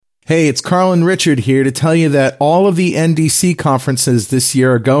Hey, it's Carl and Richard here to tell you that all of the NDC conferences this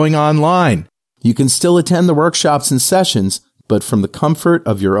year are going online. You can still attend the workshops and sessions, but from the comfort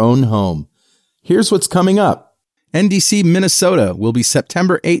of your own home. Here's what's coming up. NDC Minnesota will be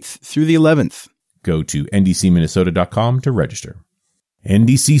September 8th through the 11th. Go to ndcminnesota.com to register.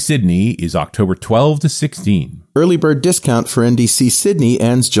 NDC Sydney is October 12 to 16. Early bird discount for NDC Sydney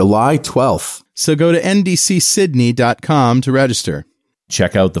ends July 12th. So go to ndcsydney.com to register.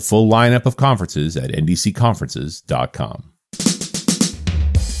 Check out the full lineup of conferences at ndcconferences.com.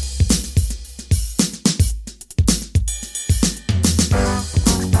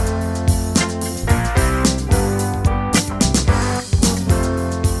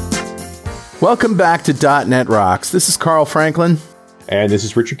 Welcome back to .NET Rocks. This is Carl Franklin. And this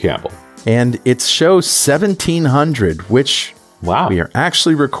is Richard Campbell. And it's show 1700, which we are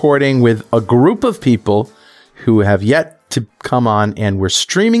actually recording with a group of people who have yet to come on, and we're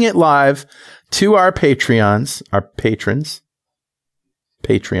streaming it live to our Patreons, our patrons,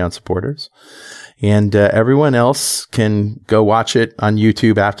 Patreon supporters. And everyone else can go watch it on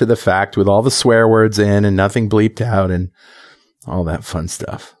YouTube after the fact with all the swear words in and nothing bleeped out and all that fun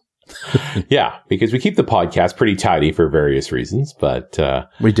stuff. Yeah, because we keep the podcast pretty tidy for various reasons, but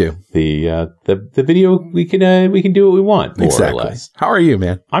we do the video we can do what we want, more or less. How are you,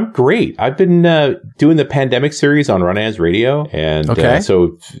 man? I'm great. I've been doing the pandemic series on Run-As Radio, and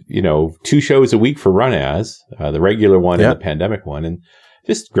so 2 shows a week for Run-As, the regular one and the pandemic one, and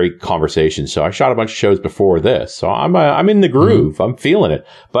just great conversation. So I shot a bunch of shows before this, so I'm in the groove. I'm feeling it,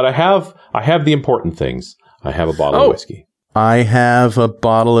 but I have the important things. I have a bottle of whiskey. I have a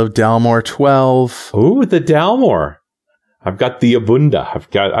bottle of Dalmore 12. Oh, the Dalmore. I've got the Abunda.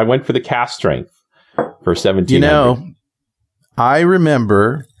 I went for the cast strength for 1700. I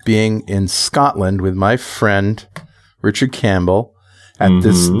remember being in Scotland with my friend Richard Campbell at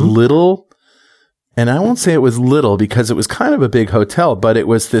this little, and I won't say it was little because it was kind of a big hotel, but it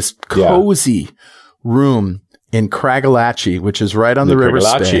was this cozy room in Craigalatchie, which is right on the River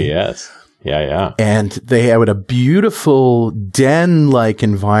Spey. Yes. Yeah. And they had a beautiful den-like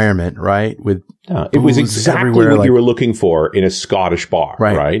environment, right? With it was exactly what you were looking for in a Scottish bar,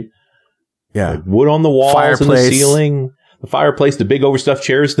 right? Yeah. Like wood on the walls and the ceiling, the fireplace, the big overstuffed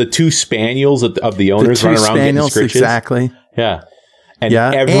chairs, the 2 spaniels of the owners running around getting scritches. Exactly. Yeah. And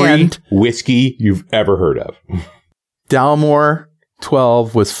every whiskey you've ever heard of. Dalmore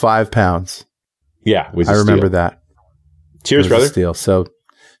 12 was £5. Yeah, I remember that. Cheers, brother. Steal. So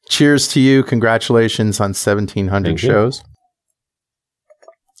cheers to you. Congratulations on 1700 shows.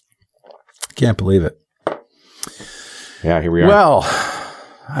 Can't believe it. Yeah, here we are. Well,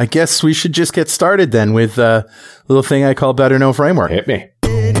 I guess we should just get started then with a little thing I call Better Know Framework. Hit me.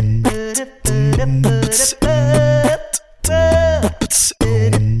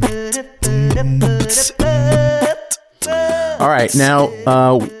 All right, now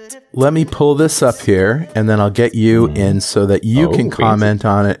let me pull this up here, and then I'll get you in so that you can comment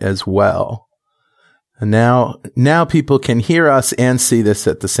on it as well. And now people can hear us and see this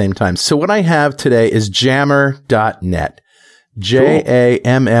at the same time. So what I have today is jammer.net,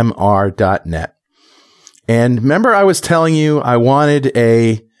 JAMMR.net. And remember I was telling you I wanted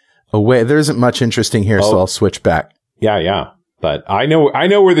a way. There isn't much interesting here, so I'll switch back. Yeah. But I know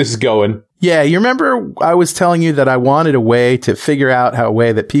where this is going. Yeah, you remember I was telling you that I wanted a way to figure out a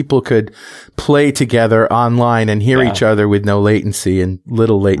way that people could play together online and hear each other with no latency and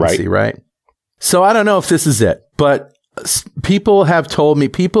little latency, right? So I don't know if this is it, but people have told me,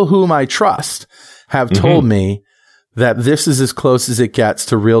 people whom I trust have told me that this is as close as it gets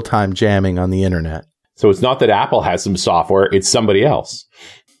to real-time jamming on the internet. So it's not that Apple has some software, it's somebody else.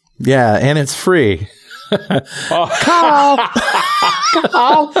 Yeah, and it's free. Carl,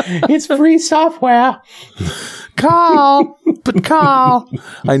 it's free software. Carl.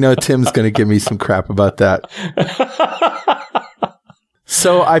 I know Tim's going to give me some crap about that.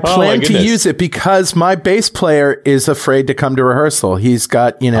 So I plan to use it because my bass player is afraid to come to rehearsal. He's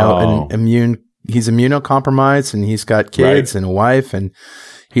got, he's immunocompromised and he's got kids and a wife and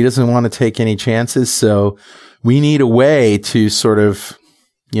he doesn't want to take any chances. So we need a way to sort of,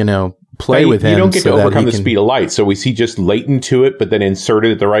 play with him. You don't get to overcome the speed of light. So is he just latent to it, but then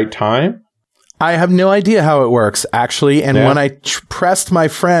inserted at the right time? I have no idea how it works, actually. And when I pressed my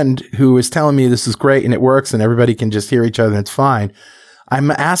friend who was telling me this is great and it works and everybody can just hear each other and it's fine, I'm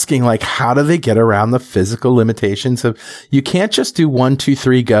asking, how do they get around the physical limitations of you can't just do 1, 2,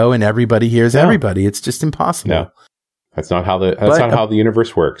 3, go and everybody hears everybody. It's just impossible. No, that's not how the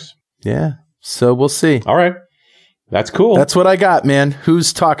universe works. Yeah. So we'll see. All right. That's cool. That's what I got, man.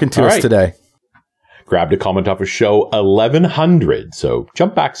 Who's talking to us today? grabbed a comment off of show 1100. So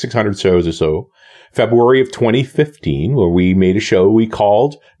jump back 600 shows or so. February of 2015, where we made a show we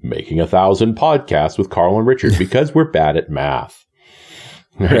called Making 1,000 Podcasts with Carl and Richard because we're bad at math.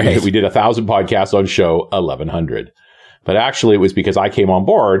 Right. We did 1,000 podcasts on show 1100. But actually, it was because I came on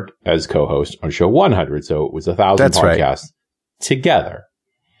board as co-host on show 100. So it was 1,000 podcasts together.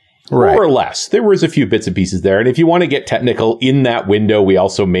 Right. More or less. There was a few bits and pieces there. And if you want to get technical, in that window, we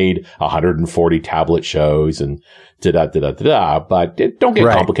also made 140 tablet shows and da-da-da-da-da-da. But don't get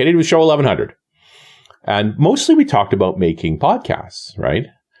complicated. It was show 1100. And mostly we talked about making podcasts, right?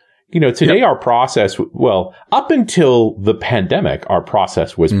 You know, today our process, well, up until the pandemic, our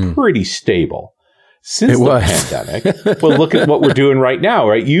process was pretty stable. Since the pandemic, well, look at what we're doing right now,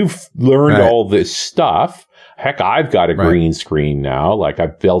 right? You've learned all this stuff. Heck, I've got a green screen now. Like,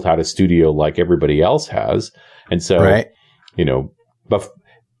 I've built out a studio like everybody else has. And so, you know, but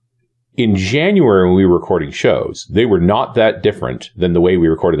in January when we were recording shows, they were not that different than the way we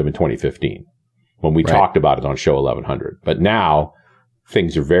recorded them in 2015 when we talked about it on show 1100. But now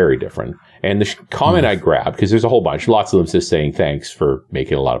things are very different. And the comment I grabbed, because there's a whole bunch, lots of them just saying thanks for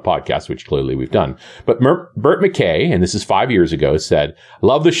making a lot of podcasts, which clearly we've done. But Bert McKay, and this is 5 years ago, said,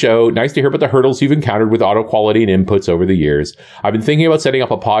 love the show. Nice to hear about the hurdles you've encountered with auto quality and inputs over the years. I've been thinking about setting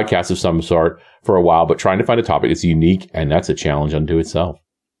up a podcast of some sort for a while, but trying to find a topic that's unique, and that's a challenge unto itself.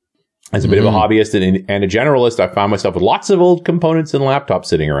 As a bit of a hobbyist and a generalist, I found myself with lots of old components and laptops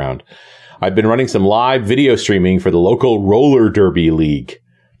sitting around. I've been running some live video streaming for the local roller derby league.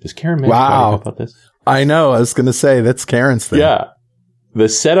 Does Karen mention about this? I know. I was going to say that's Karen's thing. Yeah. The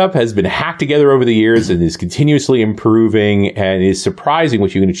setup has been hacked together over the years and is continuously improving, and is surprising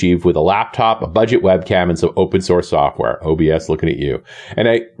what you can achieve with a laptop, a budget webcam, and some open source software. OBS looking at you.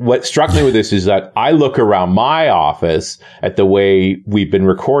 And what struck me with this is that I look around my office at the way we've been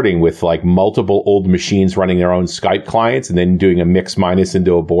recording with like multiple old machines running their own Skype clients and then doing a mix minus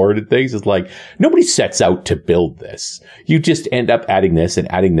into a board and things. It's like nobody sets out to build this. You just end up adding this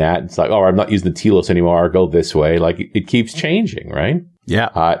and adding that. It's like, oh, I'm not using the Telos anymore. I'll go this way. Like it keeps changing, right?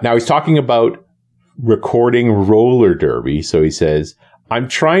 Yeah. Now he's talking about recording roller derby. So he says, I'm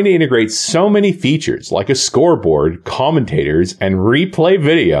trying to integrate so many features like a scoreboard, commentators, and replay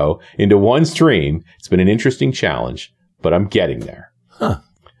video into one stream. It's been an interesting challenge, but I'm getting there.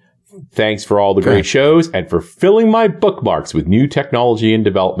 Thanks for all the great shows and for filling my bookmarks with new technology and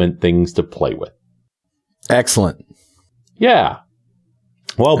development things to play with. Excellent. Yeah.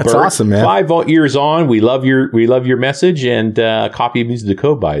 Well, that's Bert, awesome, man. 5 years on, we love your message, and a copy of Music to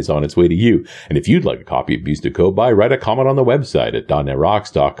Code By is on its way to you. And if you'd like a copy of Music to Code By, write a comment on the website at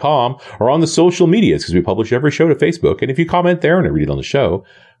 .NETRocks.com or on the social medias, because we publish every show to Facebook. And if you comment there and I read it on the show,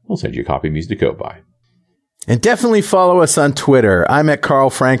 we'll send you a copy of Music to Code By. And definitely follow us on Twitter. I'm at Carl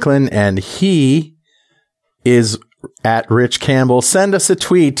Franklin, and he is at Rich Campbell. Send us a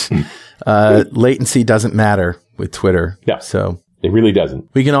tweet. Latency doesn't matter with Twitter. Yeah. So it really doesn't.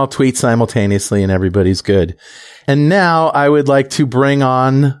 We can all tweet simultaneously and everybody's good. And now I would like to bring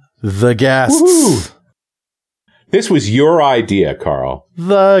on the guests. Woo-hoo. This was your idea, Carl.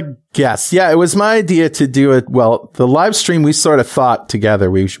 The guests. Yeah, it was my idea to do it. Well, the live stream, we sort of thought together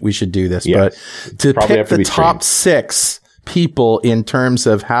we should do this. Yes. But to pick the top 6 people in terms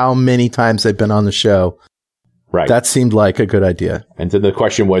of how many times they've been on the show, right? That seemed like a good idea. And then the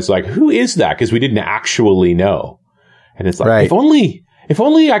question was like, who is that? Because we didn't actually know. And it's like, if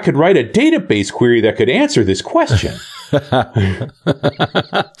only I could write a database query that could answer this question.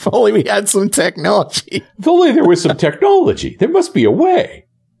 If only we had some technology. If only there was some technology. There must be a way.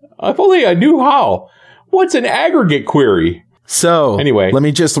 If only I knew how. What's an aggregate query? So, anyway, let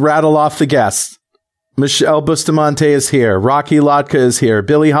me just rattle off the guests. Michelle Bustamante is here. Rocky Lotka is here.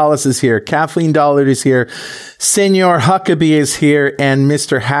 Billy Hollis is here. Kathleen Dollard is here. Senor Huckabee is here. And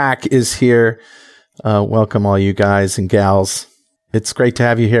Mr. Hack is here. Welcome all you guys and gals. It's great to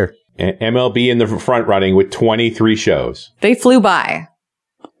have you here. MLB in the front running with 23 shows. They flew by.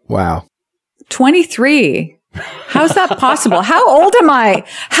 Wow. 23. How's that possible? How old am I?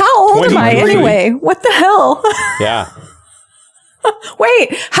 How old am I anyway? What the hell? Yeah. Wait,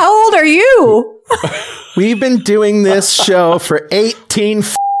 how old are you? We've been doing this show for 18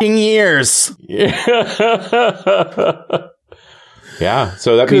 f***ing years. Yeah,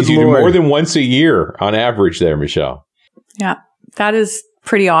 so that means you do more than once a year on average there, Michelle. Yeah, that is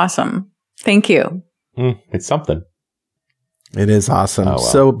pretty awesome. Thank you. It's something. It is awesome. Oh, well.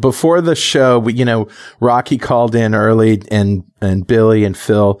 So before the show, Rocky called in early and Billy and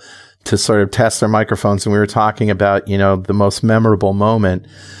Phil to sort of test their microphones. And we were talking about, the most memorable moment.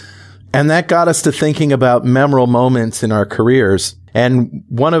 And that got us to thinking about memorable moments in our careers. And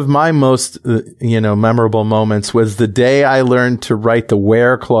one of my most, memorable moments was the day I learned to write the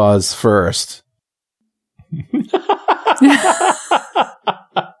where clause first.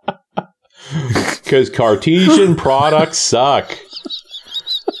 Because Cartesian products suck.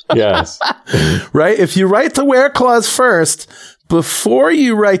 Yes. Right? If you write the where clause first, before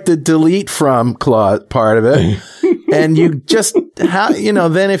you write the delete from clause part of it, and you just,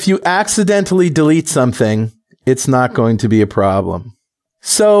 then if you accidentally delete something, it's not going to be a problem.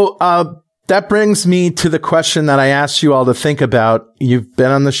 So, that brings me to the question that I asked you all to think about. You've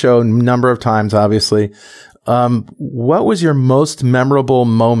been on the show a number of times, obviously. What was your most memorable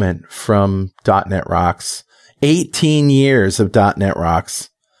moment from .NET Rocks? 18 years of .NET Rocks.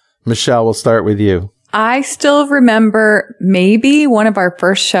 Michelle, we'll start with you. I still remember maybe one of our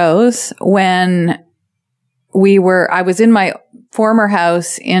first shows when I was in my former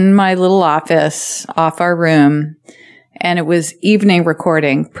house in my little office off our room, and it was evening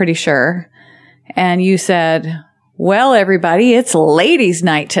recording, pretty sure. And you said, well, everybody, it's ladies'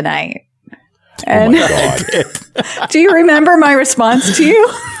 night tonight. And do you remember my response to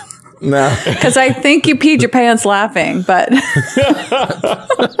you? No. Because I think you peed your pants laughing, but.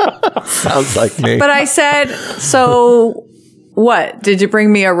 Sounds like me. But I said, so what? Did you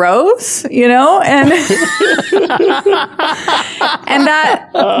bring me a rose? And and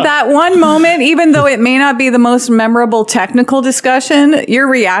that one moment, even though it may not be the most memorable technical discussion, your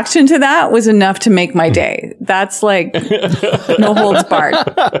reaction to that was enough to make my day. That's like no holds barred.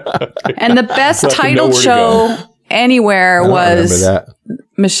 And the best titled show anywhere was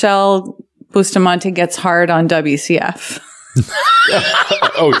Michelle Bustamante Gets Hard on WCF.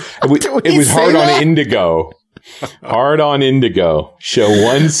 It was Hard on Indigo. Hard on Indigo, show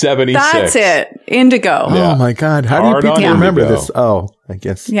 176. That's it. Indigo. Yeah. Oh my God. How do people remember this? Oh, I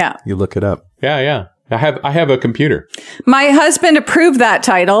guess you look it up. Yeah. I have a computer. My husband approved that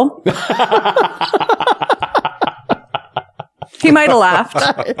title. He might have laughed.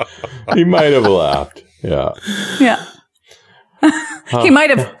 He might have laughed. Yeah. Yeah. He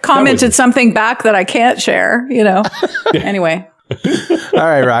might have commented something back that I can't share, Anyway. All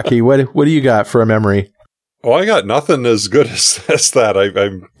right, Rocky, what do you got for a memory? Well, I got nothing as good as that.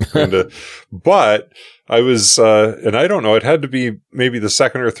 I'm going to, but I was, and I don't know, it had to be maybe the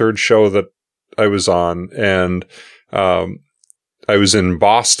second or third show that I was on. And, I was in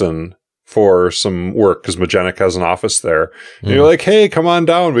Boston for some work because Magenic has an office there. And you're like, hey, come on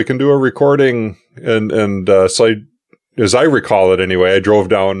down. We can do a recording. And so as I recall it anyway, I drove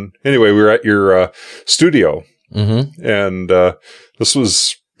down. Anyway, we were at your, studio. Mm-hmm. And, this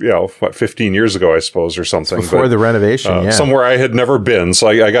was, 15 years ago, I suppose, or something. Before the renovation, somewhere I had never been. So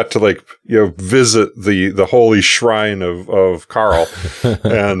I got to visit the holy shrine of Carl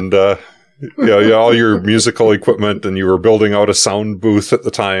and, all your musical equipment, and you were building out a sound booth at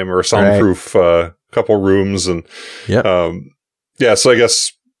the time, or a soundproof, couple rooms. And, so I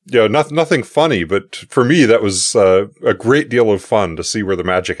guess, nothing funny, but for me, that was, a great deal of fun to see where the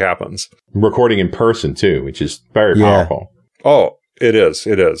magic happens. Recording in person too, which is very powerful. Oh, it is.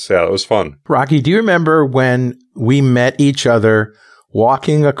 Yeah, it was fun. Rocky, do you remember when we met each other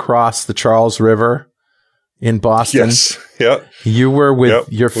walking across the Charles River in Boston? Yes. Yeah. You were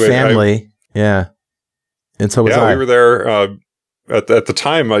with your family. Yeah. And so was I. We were there at the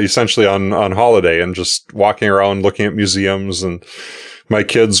time, essentially on holiday, and just walking around looking at museums. And my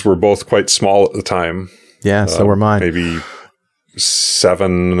kids were both quite small at the time. Yeah, so were mine. Maybe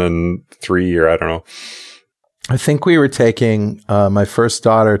 7 and 3, or I don't know. I think we were taking my first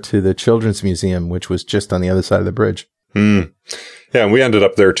daughter to the Children's Museum, which was just on the other side of the bridge. Yeah, and we ended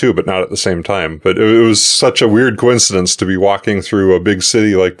up there too, but not at the same time. But it was such a weird coincidence to be walking through a big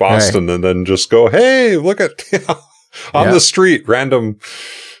city like Boston and then just go, hey, look at on the street, random.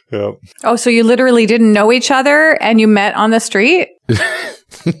 Yeah. Oh, so you literally didn't know each other and you met on the street?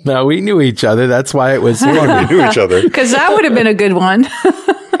 No, we knew each other. That's why it was we knew each other. Because that would have been a good one.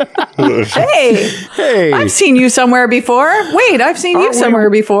 Hey, I've seen you somewhere before. Wait, I've seen you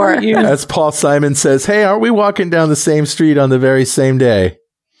somewhere before. As Paul Simon says, hey, aren't we walking down the same street on the very same day?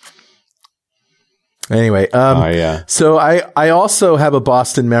 Anyway, so I also have a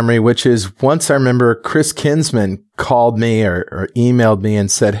Boston memory, which is once I remember Chris Kinsman called me or emailed me and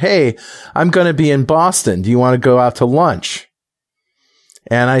said, hey, I'm going to be in Boston. Do you want to go out to lunch?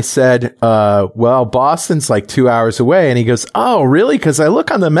 And I said, well, Boston's like 2 hours away. And he goes, oh, really? Because I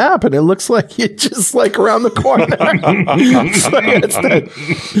look on the map and it looks like you're just like around the corner. So it's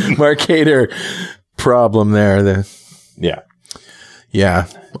that Mercator problem there. Yeah.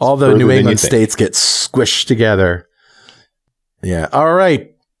 All the New England states get squished together. Yeah. All right.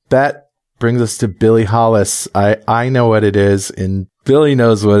 That brings us to Billy Hollis. I know what it is, and Billy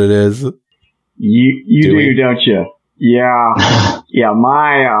knows what it is. You do, don't you? Yeah. Yeah.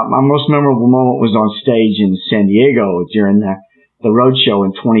 My most memorable moment was on stage in San Diego during the road show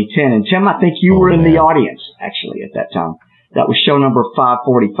in 2010. And Tim, I think you were in the audience actually at that time. That was show number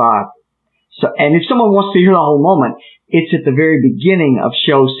 545. So, and if someone wants to hear the whole moment, it's at the very beginning of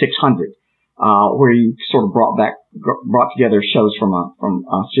show 600, where you sort of brought together shows from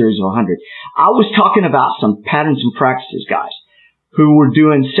a series of 100. I was talking about some patterns and practices guys who were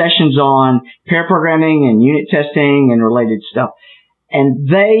doing sessions on pair programming and unit testing and related stuff. And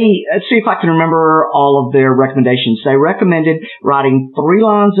let's see if I can remember all of their recommendations. They recommended writing 3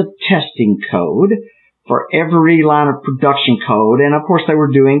 lines of testing code for every line of production code. And of course they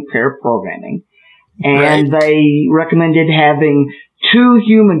were doing pair programming. And they recommended having 2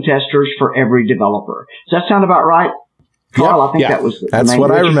 human testers for every developer. Does that sound about right? Carl, I think that was that's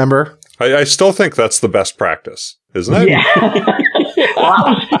what I remember. I still think that's the best practice, isn't it? Yeah.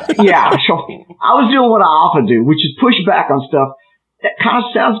 So I was doing what I often do, which is push back on stuff that kind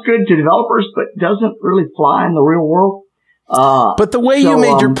of sounds good to developers, but doesn't really fly in the real world. But the way you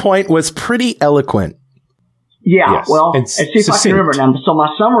made your point was pretty eloquent. Yeah. Yes. Well, and see if I can remember now. So my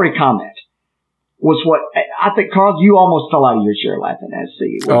summary comment was what I think, Carl, you almost fell out of your chair laughing as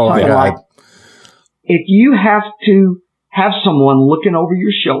like, if you have to have someone looking over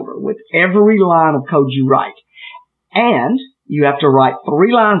your shoulder with every line of code you write, and you have to write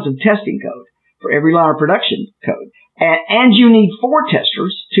 3 lines of testing code for every line of production code, and you need 4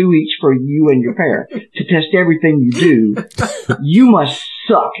 testers, 2 each for you and your pair, to test everything you do, you must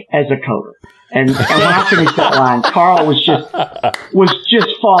suck as a coder. And when I finished that line, Carl was just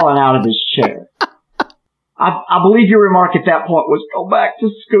falling out of his chair. I believe your remark at that point was, go back to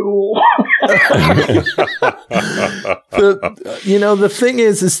school. The thing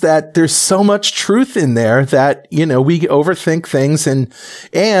is that there's so much truth in there that, we overthink things and,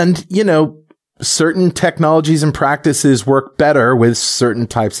 certain technologies and practices work better with certain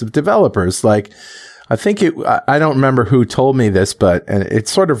types of developers. Like, I think I don't remember who told me this, but it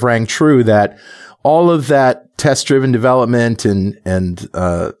sort of rang true that all of that test-driven development and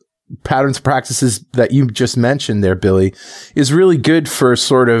patterns and practices that you just mentioned there, Billy, is really good for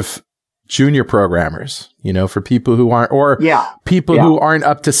sort of junior programmers, for people who aren't, or people who aren't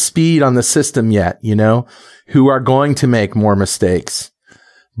up to speed on the system yet, who are going to make more mistakes.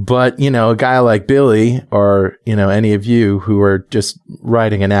 But, a guy like Billy or, any of you who are just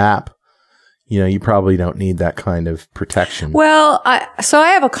writing an app, you probably don't need that kind of protection. Well, so I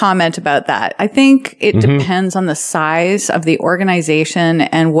have a comment about that. I think it depends on the size of the organization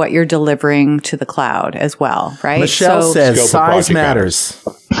and what you're delivering to the cloud as well, right? Michelle says size matters.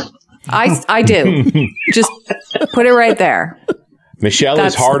 I do. Just put it right there. Michelle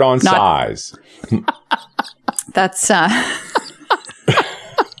is hard on size. That's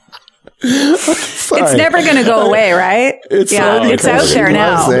it's never going to go away, right? It's out there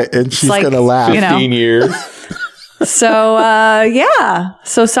now. And she's going to laugh. 15 years. So,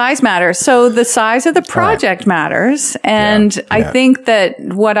 So size matters. So the size of the project matters. And I think that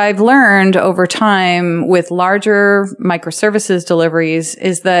what I've learned over time with larger microservices deliveries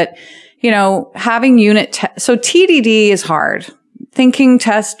is that, having so TDD is hard. Thinking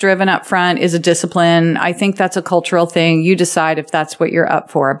test driven up front is a discipline. I think that's a cultural thing. You decide if that's what you're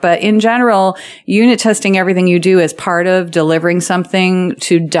up for. But in general, unit testing everything you do as part of delivering something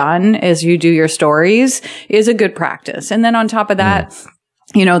to done as you do your stories is a good practice. And then on top of that,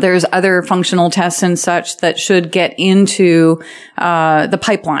 there's other functional tests and such that should get into the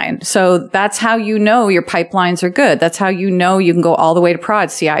pipeline. So that's how your pipelines are good. That's how you can go all the way to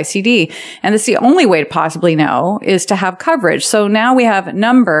prod, CI/CD. And that's the only way to possibly know is to have coverage. So now we have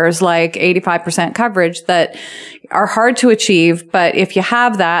numbers like 85% coverage that are hard to achieve. But if you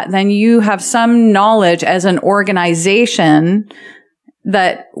have that, then you have some knowledge as an organization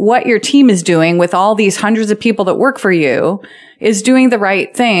that what your team is doing with all these hundreds of people that work for you is doing the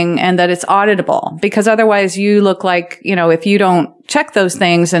right thing and that it's auditable. Because otherwise you look like, if you don't check those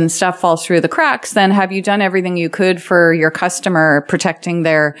things and stuff falls through the cracks, then have you done everything you could for your customer, protecting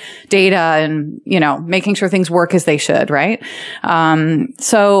their data and, making sure things work as they should, right?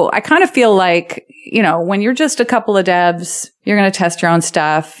 So I kind of feel like, when you're just a couple of devs, you're going to test your own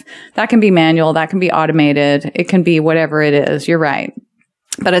stuff. That can be manual. That can be automated. It can be whatever it is. You're right.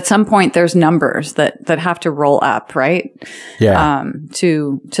 But at some point, there's numbers that have to roll up, right? Yeah.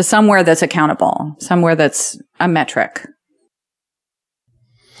 To somewhere that's accountable, somewhere that's a metric.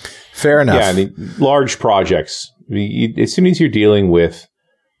 Fair enough. Yeah, large projects. As soon as you're dealing with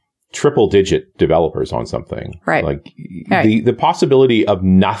triple digit developers on something. Right. Like the possibility of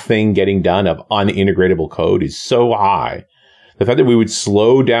nothing getting done, of unintegratable code, is so high. The fact that we would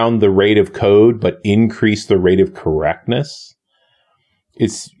slow down the rate of code but increase the rate of correctness,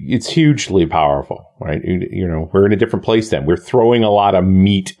 it's hugely powerful, right? You know, we're in a different place then. We're throwing a lot of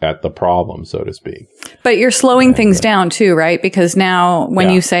meat at the problem, so to speak. But you're slowing things down too, right? Because now when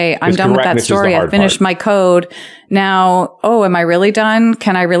you say, I'm done with that story, I finished my code. Now, am I really done?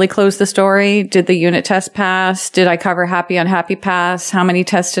 Can I really close the story? Did the unit test pass? Did I cover happy, unhappy pass? How many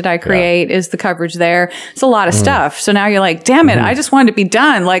tests did I create? Is the coverage there? It's a lot of stuff. So now you're like, damn it, I just wanted to be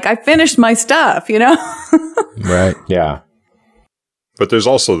done. Like, I finished my stuff, you know? Right. Yeah. But there's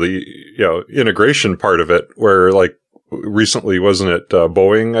also the, integration part of it where, like, recently, wasn't it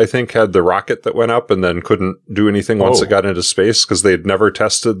Boeing, I think, had the rocket that went up and then couldn't do anything once it got into space because they'd never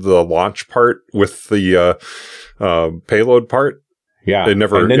tested the launch part with the payload part. Yeah. They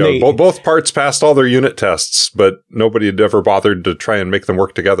never, both parts passed all their unit tests, but nobody had ever bothered to try and make them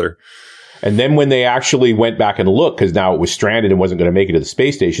work together. And then when they actually went back and looked, because now it was stranded and wasn't going to make it to the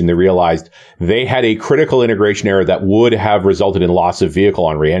space station, they realized they had a critical integration error that would have resulted in loss of vehicle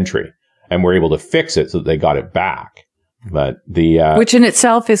on reentry, and were able to fix it so that they got it back. But which in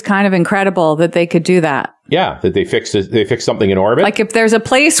itself is kind of incredible that they could do that. Yeah, that they fixed something in orbit. Like, if there's a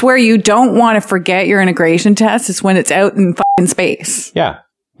place where you don't want to forget your integration test, it's when it's out in fucking space. Yeah.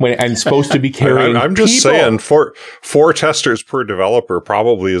 And supposed to be carrying I'm just saying, four testers per developer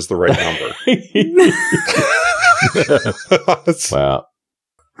probably is the right number. Well,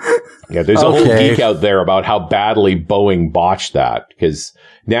 yeah, there's a whole geek out there about how badly Boeing botched that, because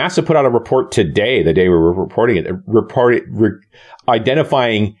NASA put out a report today, the day we were reporting it,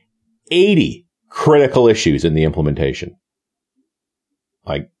 identifying 80 critical issues in the implementation.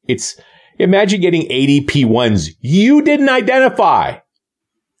 Like, imagine getting 80 P1s you didn't identify.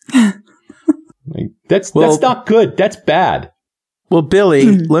 That's not good. That's bad. Well, Billy,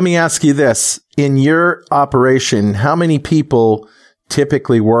 let me ask you this. In your operation, how many people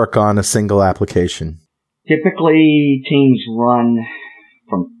typically work on a single application? Typically, teams run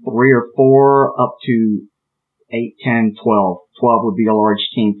from 3 or 4 up to 8, 10, 12. 12 would be a large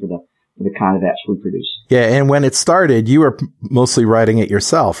team for the kind of apps we produce. Yeah, and when it started, you were mostly writing it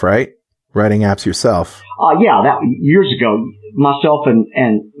yourself, right? Writing apps yourself. That years ago, myself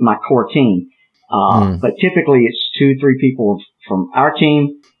and my core team. But typically it's 2, 3 people from our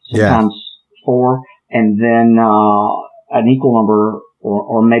team, sometimes 4, and then an equal number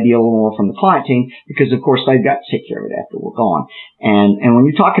or maybe a little more from the client team, because of course they've got to take care of it after we're gone. And when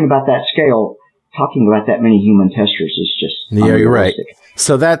you're talking about that scale, talking about that many human testers is just you're right.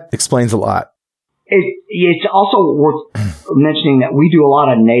 So that explains a lot. It's also worth mentioning that we do a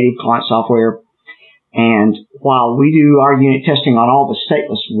lot of native client software. And while we do our unit testing on all the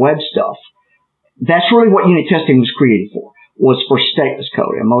stateless web stuff, that's really what unit testing was created for, was for stateless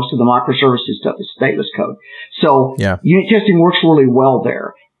code. And most of the microservices stuff is stateless code. So unit testing works really well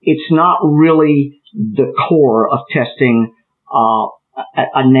there. It's not really the core of testing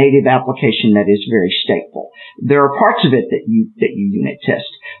a native application that is very stateful. There are parts of it that you unit test,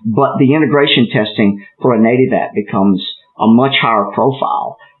 but the integration testing for a native app becomes a much higher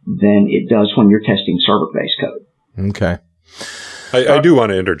profile than it does when you're testing server-based code. Okay. I do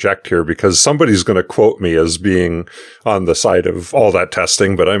want to interject here because somebody's going to quote me as being on the side of all that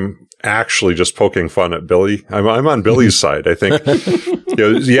testing, but I'm actually just poking fun at Billy. I'm on Billy's side. I think,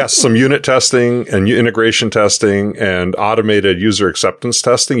 yes, some unit testing and integration testing and automated user acceptance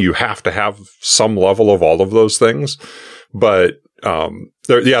testing. You have to have some level of all of those things. But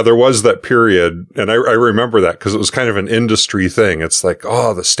there was that period, and I remember that because it was kind of an industry thing. It's like,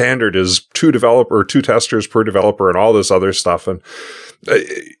 the standard is 2 testers per developer and all this other stuff. And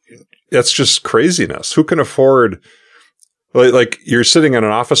it's just craziness. Who can afford, like you're sitting in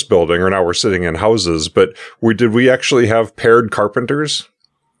an office building, or now we're sitting in houses, but did we actually have paired carpenters?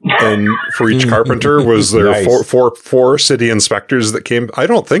 And for each carpenter, was there four city inspectors that came? I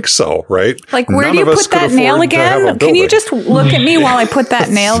don't think so, right? Like, where do you put that nail again? Can you just look at me while I put that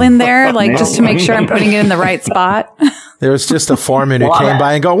nail in there, like just to make sure I'm putting it in the right spot? There was just a foreman who came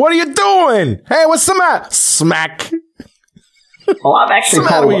by and go, "What are you doing? Hey, what's the matter?" Smack. Well, I've actually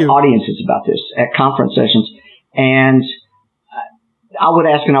called audiences about this at conference sessions, and I would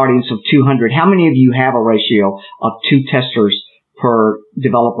ask an audience of 200, how many of you have a ratio of 2 testers per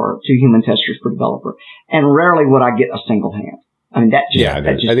developer, 2 human testers per developer? And rarely would I get a single hand. I mean,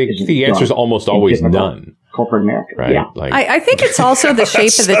 I think the answer is almost always none. Corporate America, right? Yeah. I think it's also the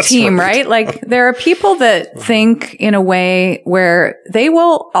shape of the team, right? Like, there are people that think in a way where they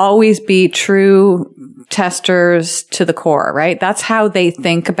will always be true testers to the core, right? That's how they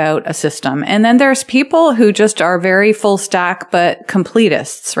think about a system. And then there's people who just are very full stack, but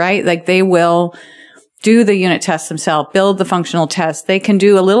completists, right? Like they will do the unit tests themselves, build the functional tests. They can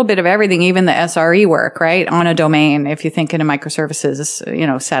do a little bit of everything, even the SRE work, right? On a domain, if you think in a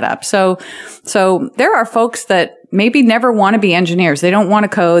microservices, setup. So there are folks that maybe never want to be engineers. They don't want to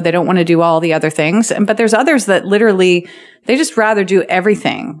code. They don't want to do all the other things. But there's others that literally, they just rather do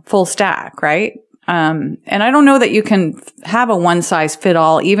everything full stack, right? And I don't know that you can have a one size fit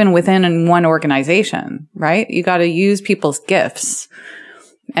all, even within one organization, right? You got to use people's gifts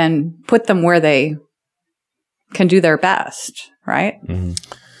and put them where they can do their best, right? Mm-hmm.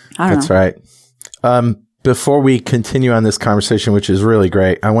 That's right. Before we continue on this conversation, which is really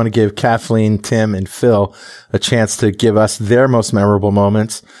great, I want to give Kathleen, Tim, and Phil a chance to give us their most memorable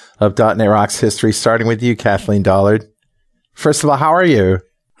moments of .NET Rocks history, starting with you, Kathleen Dollard. First of all, how are you?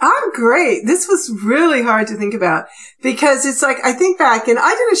 I'm great. This was really hard to think about because it's like, I think back and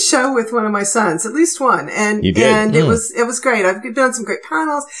I did a show with one of my sons, at least one. And, you did. And it was great. I've done some great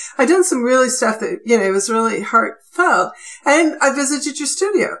panels. I've done some really stuff that, it was really heartfelt. And I visited your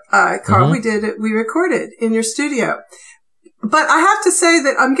studio. Carl, we recorded in your studio. But I have to say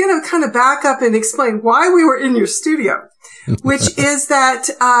that I'm going to kind of back up and explain why we were in your studio, which is that,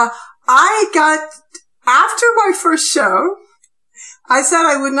 after my first show, I said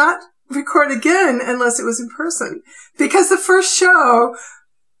I would not record again unless it was in person because the first show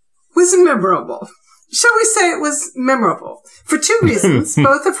was memorable. Shall we say it was memorable for two reasons,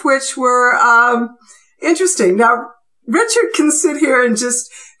 both of which were interesting. Now, Richard can sit here and just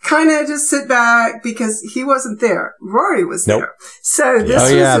kind of just sit back because he wasn't there. Rory was there. So this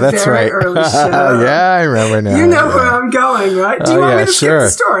was a very early show. Yeah, I remember now. You know where I'm going, right? Do you want me to skip the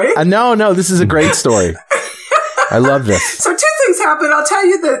story? No, this is a great story. I love this. So two things happened. I'll tell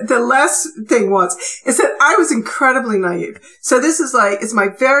you the last thing is that I was incredibly naive. So this is it's my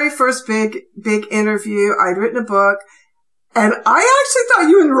very first big interview. I'd written a book and I actually thought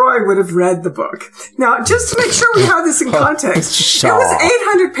you and Roy would have read the book. Now, just to make sure we have this in context, it was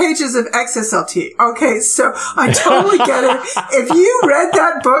 800 pages of XSLT. Okay. So I totally get it. If you read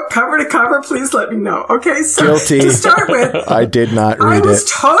that book cover to cover, please let me know. Okay. So Guilty. To start with, I did not read it. I was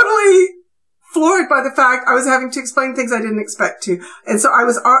totally floored by the fact I was having to explain things I didn't expect to. And so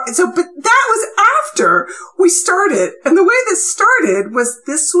but that was after we started. And the way this started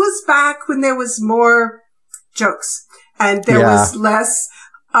this was back when there was more jokes and there was less,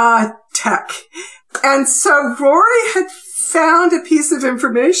 tech. And so Rory had found a piece of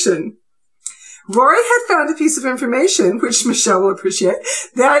information, which Michelle will appreciate,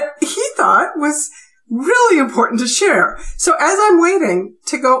 that he thought was really important to share. So as I'm waiting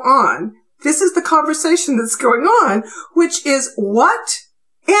to go on, this is the conversation that's going on, which is what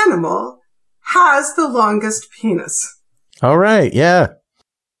animal has the longest penis? All right. Yeah.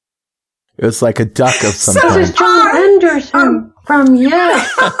 It was like a duck of some kind. This is John Anderson from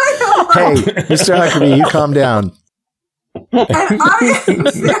Yes. Hey, Mr. Huckabee, you calm down. And I am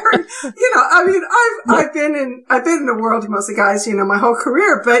very, I've been in the world of mostly guys, my whole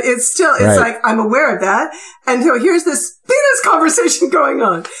career, but it's like, I'm aware of that. And so here's this penis conversation going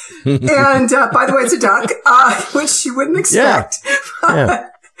on. And, by the way, it's a duck, which you wouldn't expect. Yeah.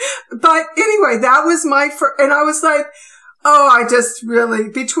 But anyway, that was my first, and I was like, I just really,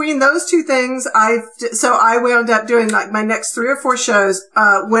 between those two things, so I wound up doing my next 3 or 4 shows,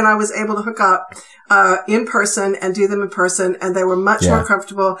 when I was able to hook up, in person and do them in person, and they were much more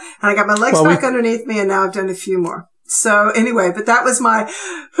comfortable. And I got my legs back underneath me, and now I've done a few more. So anyway, but that was my.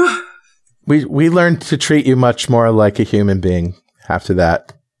 We learned to treat you much more like a human being after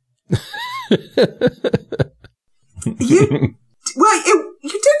that.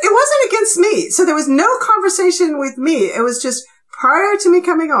 It wasn't against me. So there was no conversation with me. It was just prior to me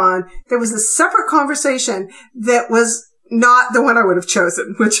coming on, there was a separate conversation that was not the one I would have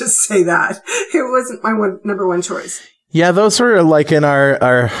chosen, which is say that. It wasn't my number one choice. Yeah, those were in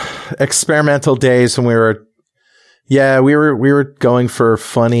our experimental days when we were going for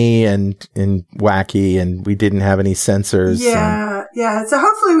funny and wacky, and we didn't have any censors. Yeah. So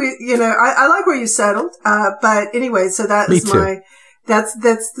hopefully I like where you settled. But anyway, so that's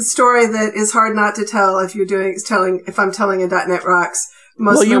the story that is hard not to tell if I'm telling a .NET Rocks.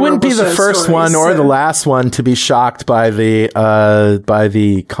 You wouldn't be the first one or the last one to be shocked by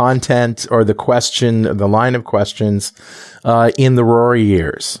the content or the line of questions, in the Rory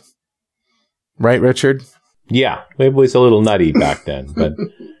years. Right, Richard? Yeah. It was a little nutty back then, but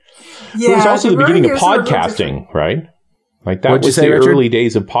it was also the beginning of podcasting, right? Like that was the early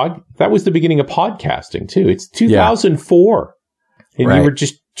days of that was the beginning of podcasting too. It's 2004. And you were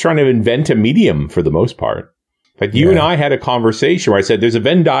just trying to invent a medium for the most part. Like you and I had a conversation where I said, there's a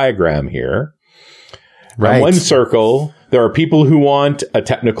Venn diagram here. Right. In one circle, there are people who want a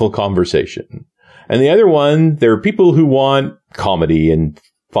technical conversation. And the other one, there are people who want comedy and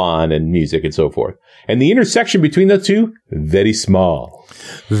fun and music and so forth. And the intersection between the two, very small.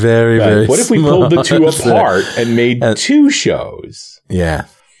 Very, very What if we pulled the two apart and made two shows? Yeah.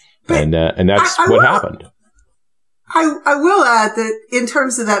 And that's what happened. I will add that in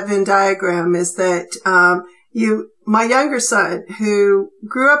terms of that Venn diagram is that, my younger son who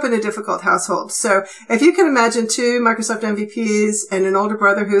grew up in a difficult household. So if you can imagine two Microsoft MVPs and an older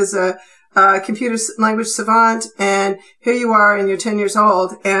brother who's a computer language savant, and here you are and you're 10 years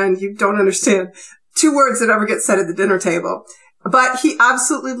old and you don't understand 2 words that ever get said at the dinner table. But he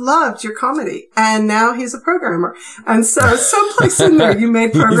absolutely loved your comedy, and now he's a programmer. And so someplace in there, you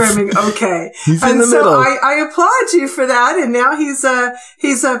made programming okay. He's and in the so middle. I applaud you for that. And now he's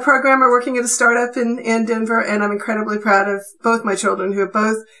a programmer working at a startup in Denver. And I'm incredibly proud of both my children, who have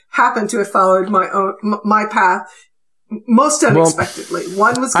both happened to have followed my path most unexpectedly.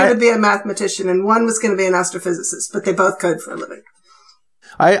 One was going to be a mathematician and one was going to be an astrophysicist, but they both code for a living.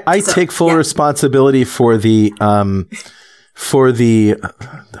 I take full responsibility for the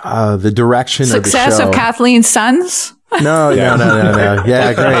direction success of the show. Of Kathleen's sons? No.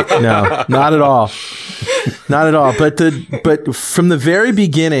 Yeah, great. No, not at all. Not at all. But from the very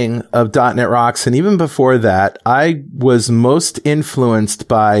beginning of .NET Rocks, and even before that, I was most influenced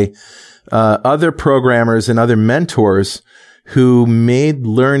by other programmers and other mentors who made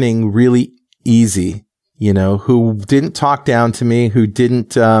learning really easy. Who didn't talk down to me, who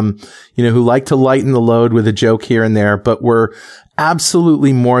didn't, who liked to lighten the load with a joke here and there, but were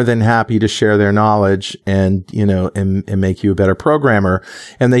absolutely more than happy to share their knowledge and make you a better programmer.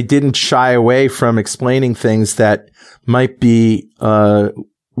 And they didn't shy away from explaining things that might be,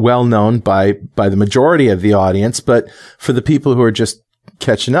 well known by the majority of the audience. But for the people who are just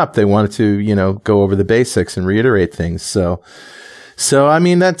catching up, they wanted to, go over the basics and reiterate things. So, I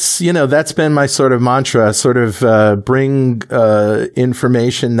mean, that's been my sort of mantra, bring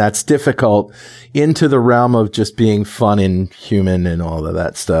information that's difficult into the realm of just being fun and human and all of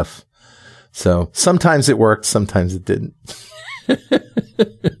that stuff. So sometimes it worked, sometimes it didn't.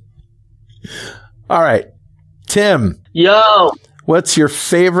 All right. Tim. Yo. What's your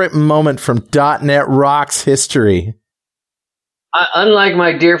favorite moment from .NET Rocks history? Unlike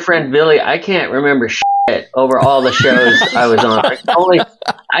my dear friend Billy, I can't remember shit over all the shows I was on. I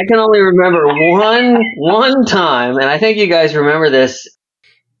can only remember one time, and I think you guys remember this.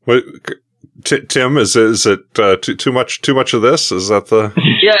 What, Tim, is it too much of this? Is that the?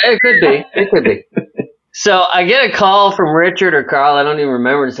 Yeah, it could be. So I get a call from Richard or Carl, I don't even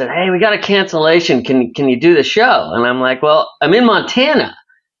remember, and said, "Hey, we got a cancellation. Can you do the show?" And I'm like, "Well, I'm in Montana,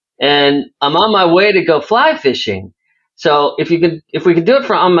 and I'm on my way to go fly fishing. So if we could do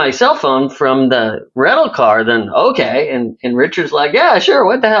it on my cell phone from the rental car, then okay." And Richard's like, "Yeah, sure.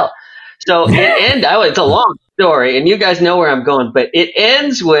 What the hell?" So it's a long story, and you guys know where I'm going, but it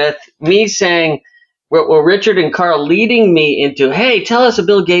ends with me saying, well, Richard and Carl leading me into, "Hey, tell us a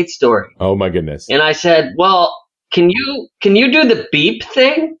Bill Gates story." Oh my goodness! And I said, "Well, can you do the beep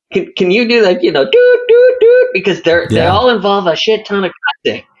thing? Can you do like doot doot doot, because they all involve a shit ton of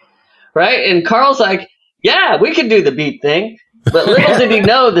cussing, right?" And Carl's like, "Yeah, we could do the beep thing." But little did he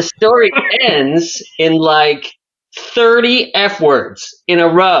know, the story ends in like 30 F words in a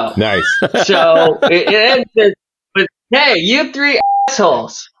row. Nice. So it ends with, "Hey, you 3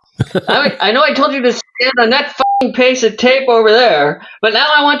 assholes. I know I told you to stand on that fucking piece of tape over there, but now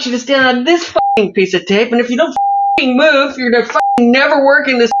I want you to stand on this fucking piece of tape, and if you don't fucking move, you're gonna fucking never work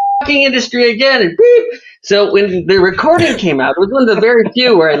in this fucking industry again." And beep. So when the recording came out, it was one of the very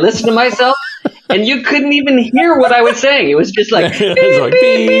few where I listened to myself, and you couldn't even hear what I was saying. It was just like, beep,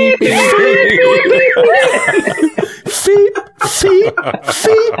 beep, beep, beep,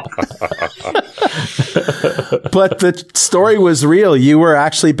 But the story was real. You were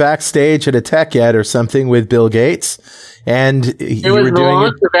actually backstage at a Tech Ed or something with Bill Gates, and you were doing the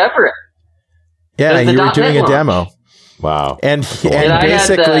launch of Everett. Yeah, you were doing a demo. Wow. And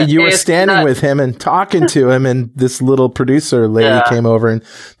basically you were standing with him and talking to him, and this little producer lady came over and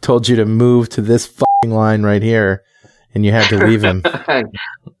told you to move to this fucking line right here, and you had to leave him.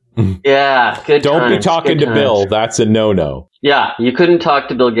 Yeah, good Don't times, be talking to Bill. That's a no-no. Yeah, you couldn't talk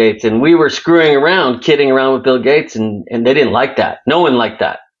to Bill Gates, and we were screwing around, kidding around with Bill Gates, and they didn't like that. No one liked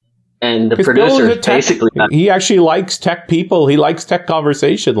that. And the producer basically... He actually likes tech people. He likes tech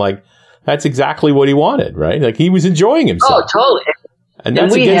conversation. Like, that's exactly what he wanted, right? Like, he was enjoying himself. Oh, totally. And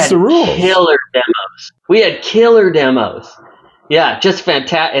that's against the rules. We had killer demos. Yeah, just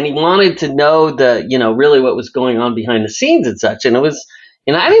fantastic. And he wanted to know really what was going on behind the scenes and such. And it was,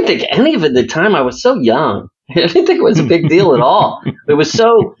 I didn't think any of it at the time. I was so young. I didn't think it was a big deal at all. It was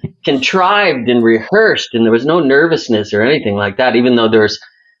so contrived and rehearsed, and there was no nervousness or anything like that, even though there's,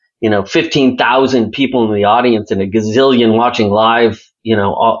 15,000 people in the audience and a gazillion watching live,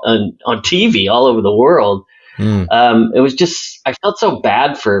 on TV all over the world. It was just, I felt so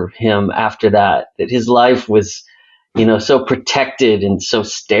bad for him after that his life was, so protected and so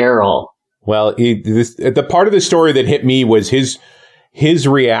sterile. Well, the part of the story that hit me was his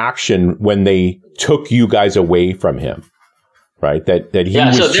reaction when they took you guys away from him, right? That he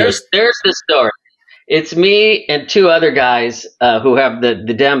was so there's the story. It's me and two other guys who have the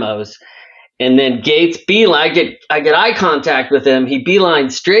demos, and then Gates I get eye contact with him. He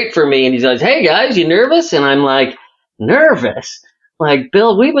beelines straight for me, and he goes, "Hey guys, you nervous?" And I'm like, "Nervous? Like,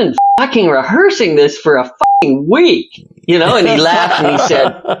 Bill, we've been fucking rehearsing this for a fucking week, And he laughed and he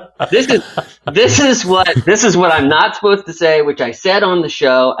said, "This is what I'm not supposed to say," which I said on the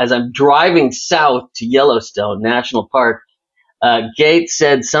show as I'm driving south to Yellowstone National Park. Gates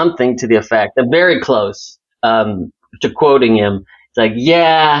said something to the effect, I'm very close to quoting him. It's like,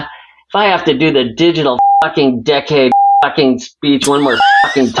 "Yeah, if I have to do the digital fucking decade fucking speech one more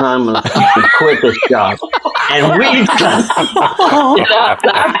fucking time, I'm gonna fucking quit this job." And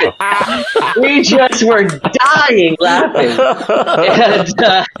we just were dying laughing.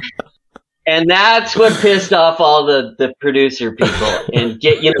 And that's what pissed off all the producer people and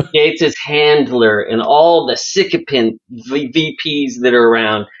Gates' handler and all the sycophant VPs that are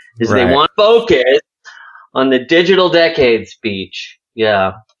around is They want focus on the digital decade speech.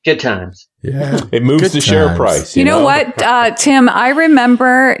 Yeah. Good times. Yeah. It moves the share price. You know what, Tim, I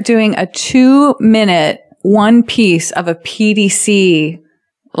remember doing a 2-minute one piece of a PDC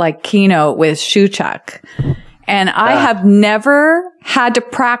keynote with Shuchuk. And I have never had to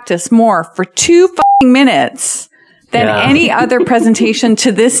practice more for 2 fucking minutes than any other presentation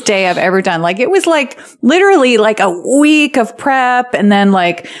to this day I've ever done. It was literally a week of prep and then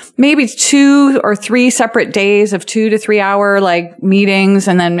maybe 2 or 3 separate days of 2 to 3 hour meetings.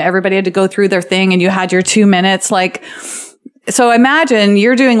 And then everybody had to go through their thing and you had your 2 minutes. So imagine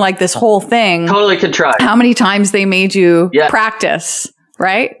you're doing this whole thing. Totally contrived. How many times they made you practice,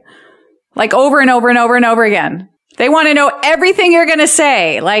 right? Over and over and over and over again. They want to know everything you're going to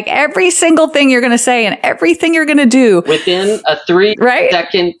say, every single thing you're going to say and everything you're going to do. Within a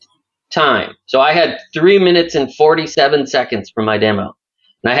 3-second time. So I had 3 minutes and 47 seconds for my demo.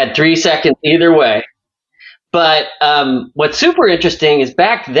 And I had 3 seconds either way. But what's super interesting is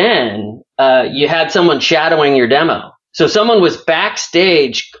back then, you had someone shadowing your demo. So someone was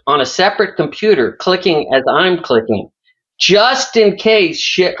backstage on a separate computer clicking as I'm clicking, just in case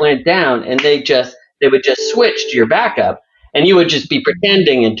shit went down, and they would just switch to your backup, and you would just be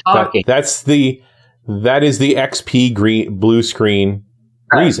pretending and talking. That is the XP blue screen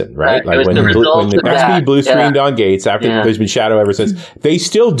reason, right? When the XP blue screened on Gates after there's been shadow ever since. They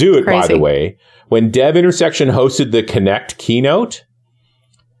still do it, by the way. When Dev Intersection hosted the Connect keynote,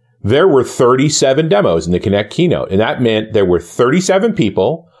 there were 37 demos in the Connect keynote, and that meant there were 37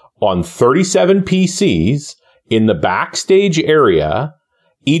 people on 37 PCs in the backstage area,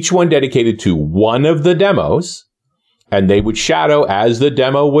 each one dedicated to one of the demos, and they would shadow as the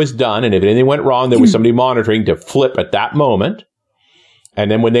demo was done. And if anything went wrong, there was somebody monitoring to flip at that moment.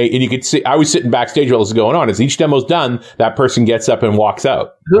 And then and you could see, I was sitting backstage while this was going on. As each demo's done, that person gets up and walks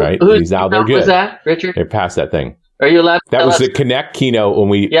out, right? He's now they're good. Was that, Richard? They're past that thing. Are you allowed? That was the Connect keynote when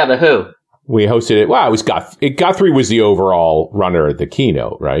we. Yeah, but who? We hosted it. Well, Guthrie was the overall runner of the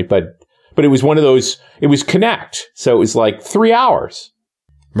keynote, right? But it was one of those. It was Connect, so it was 3 hours.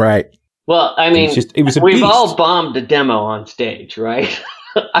 Right. Well, I mean, we've all bombed a demo on stage, right?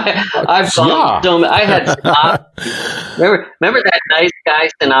 I've bombed so I had remember that nice guy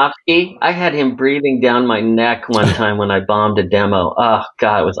Sinofsky? I had him breathing down my neck one time when I bombed a demo. Oh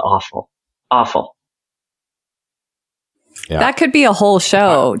God, it was awful. Awful. Yeah. That could be a whole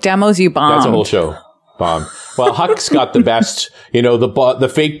show. Demos you bombed. That's a whole show. Bomb. Well, Huck's got the best,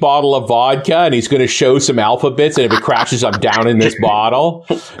 the fake bottle of vodka, and he's going to show some alphabets, and if it crashes, I'm down in this bottle.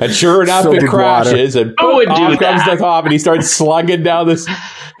 And sure enough, it crashes, and off comes the top, and he starts slugging down this.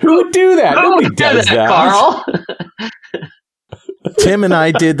 Who would do that? Nobody does that, Carl. Tim and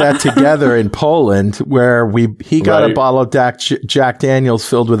I did that together in Poland, where he got a bottle of Jack Daniels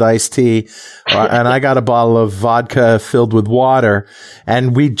filled with iced tea, and I got a bottle of vodka filled with water,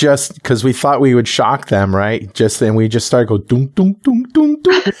 and we because we thought we would shock them, right? And we just started going doom doom doom doom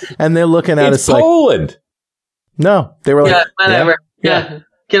doom, and they're looking at us Poland. No, they were whatever. Yeah.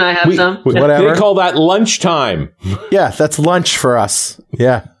 Can I have some? Whatever. They call that lunchtime. Yeah, that's lunch for us.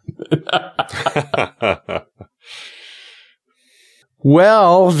 Yeah.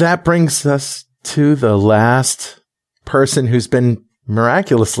 Well, that brings us to the last person who's been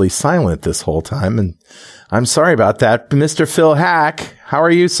miraculously silent this whole time. And I'm sorry about that. Mr. Phil Hack, how are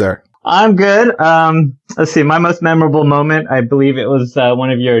you, sir? I'm good. Let's see. My most memorable moment, I believe it was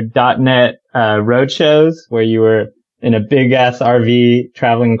one of your .NET road shows where you were in a big ass RV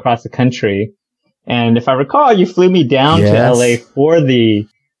traveling across the country. And if I recall, you flew me down to LA for the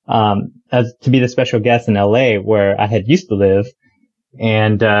as to be the special guest in LA where I had used to live.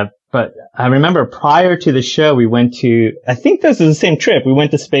 And but I remember prior to the show, we went to, I think this is the same trip. We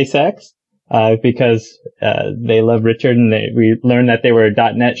went to SpaceX. Because they love Richard, and we learned that they were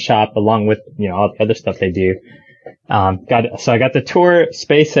a .NET shop along with all the other stuff they do. So I got to tour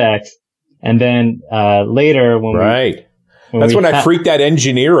SpaceX, and then later when I freaked that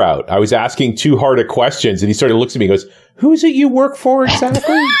engineer out. I was asking too hard of questions, and he sort of looks at me and goes, "Who is it you work for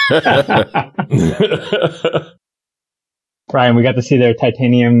exactly?" Ryan, we got to see their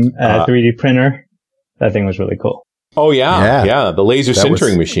titanium 3D printer. That thing was really cool. Oh, yeah. The laser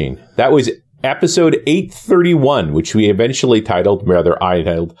sintering machine. That was episode 831, which we eventually titled,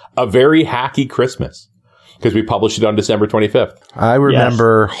 A Very Hacky Christmas, because we published it on December 25th. I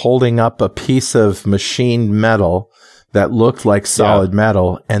remember holding up a piece of machined metal that looked like solid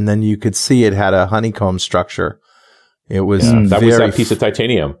metal, and then you could see it had a honeycomb structure. It was that was that piece of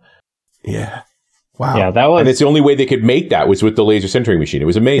titanium. Yeah. Wow. Yeah, that was. And it's the only way they could make that was with the laser sintering machine. It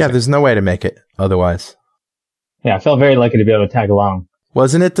was amazing. Yeah, there's no way to make it otherwise. Yeah, I felt very lucky to be able to tag along.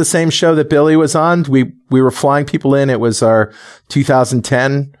 Wasn't it the same show that Billy was on? We were flying people in. It was our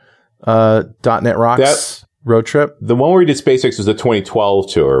 2010 .NET Rocks road trip. The one where we did SpaceX was the 2012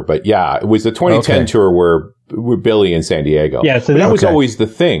 tour, but yeah, it was the 2010 tour where Billy in San Diego. Yeah, so that was always the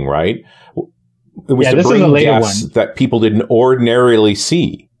thing, right? It was to bring guests that people didn't ordinarily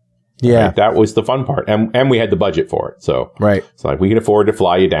see. Yeah, right? That was the fun part, and we had the budget for it. So it's like we can afford to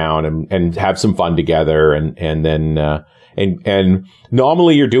fly you down and have some fun together, and then and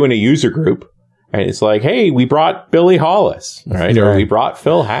normally you're doing a user group, and it's like, hey, we brought Billy Hollis, right? Or we brought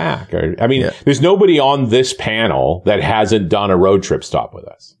Phil Hack, or there's nobody on this panel that hasn't done a road trip stop with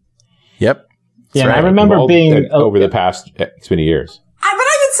us. Yep. Yeah, and I remember being over the past many years. But I'm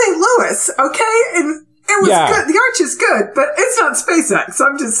in St. Louis, okay, and. It was good. The Arch is good, but it's not SpaceX.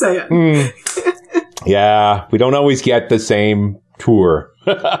 I'm just saying. Yeah, we don't always get the same tour.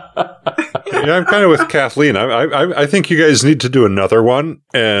 I'm kind of with Kathleen. I think you guys need to do another one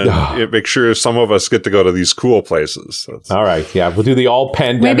and make sure some of us get to go to these cool places. All right. Yeah, we'll do the all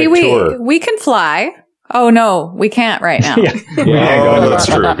pandemic tour. Maybe we can fly. Oh, no, we can't right now. That's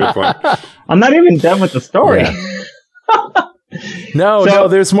true. Good point. I'm not even done with the story. Yeah. No,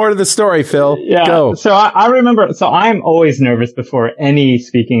 there's more to the story, Phil. Yeah. Go. So I remember, I'm always nervous before any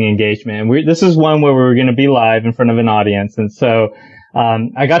speaking engagement. And this is one where we were going to be live in front of an audience. And so,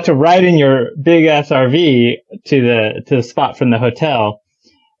 I got to ride in your big ass RV to the spot from the hotel.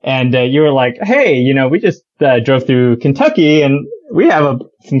 And, you were like, hey, we just, drove through Kentucky and we have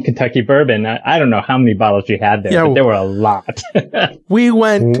some Kentucky bourbon. I don't know how many bottles you had there, but there were a lot. We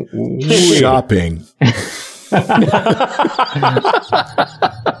went shopping.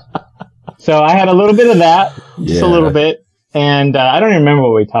 So I had a little bit of that, just a little bit, and I don't even remember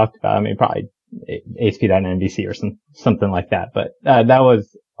what we talked about. I mean, probably ASP.NBC or something like that, but that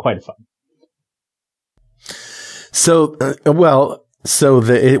was quite fun. So,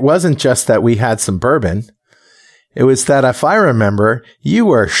 it wasn't just that we had some bourbon. It was that, if I remember, you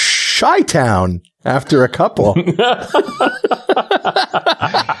were Chi-Town after a couple.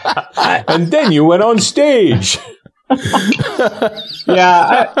 And then you went on stage.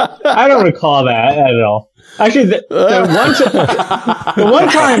 Yeah, I don't recall that at all. Actually, the one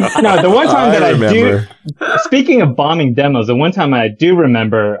time that I do, speaking of bombing demos, the one time I do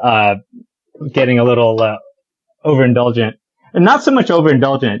remember getting a little overindulgent. And not so much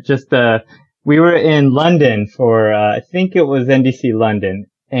overindulgent, just we were in London for I think it was NDC London,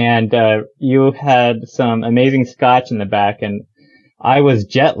 and you had some amazing scotch in the back, and I was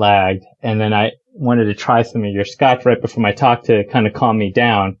jet lagged, and then I wanted to try some of your scotch right before my talk to kind of calm me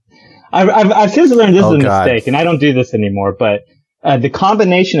down. I've since learned this is a mistake, and I don't do this anymore, but the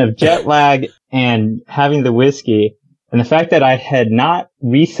combination of jet lag and having the whiskey, and the fact that I had not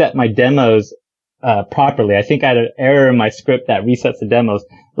reset my demos properly, I think I had an error in my script that resets the demos,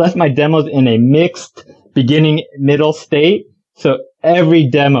 left my demos in a mixed beginning, middle state, so every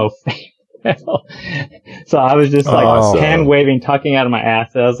demo failed. So I was just like hand waving, talking out of my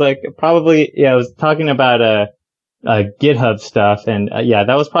ass. I was like, I was talking about GitHub stuff. And yeah,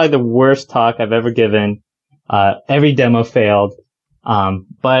 that was probably the worst talk I've ever given. Every demo failed.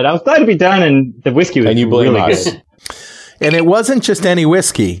 But I was glad to be done, and the whiskey was really good. And it wasn't just any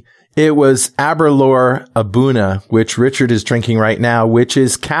whiskey. It was Aberlour Abuna, which Richard is drinking right now, which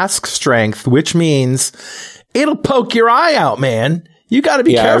is cask strength, which means it'll poke your eye out, man. You got to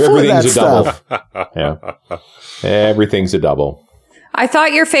be careful with that stuff. Yeah. Everything's a double. I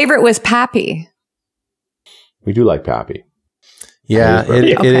thought your favorite was Pappy. We do like Pappy. Yeah,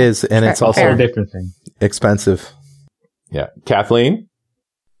 it is. And it's also a different thing. Expensive. Yeah. Kathleen?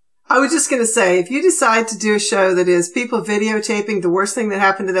 I was just going to say, if you decide to do a show that is people videotaping the worst thing that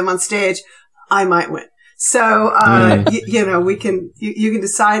happened to them on stage, I might win. So, you know, we can, you can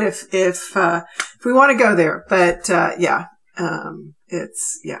decide if we want to go there. But,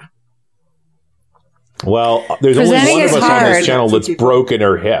 Well, there's only one of us on this channel that's broken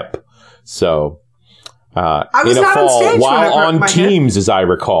her hip. So, in a fall, while on Teams, as I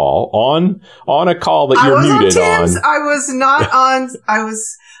recall, on a call that you're muted on. I was not on, I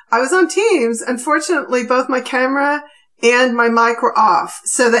was on Teams. Unfortunately, both my camera and my mic were off.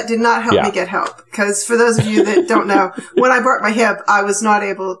 So that did not help me get help. Because for those of you that don't know, when I broke my hip, I was not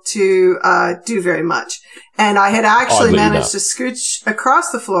able to do very much. And I had actually managed to scooch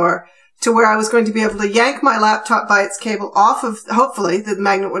across the floor to where I was going to be able to yank my laptop by its cable off of, hopefully the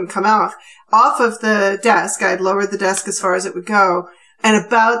magnet wouldn't come off of the desk. I had lowered the desk as far as it would go. And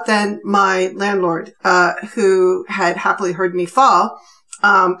about then my landlord, who had happily heard me fall,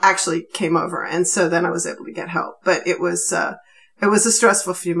 actually came over. And so then I was able to get help. But it was a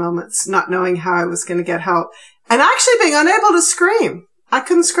stressful few moments, not knowing how I was going to get help and actually being unable to scream. I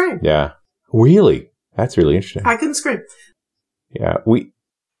couldn't scream. Yeah. Really? That's really interesting. I couldn't scream. Yeah.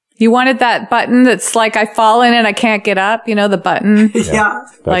 You wanted that button that's like, I've fallen and I can't get up, you know, the button. Yeah.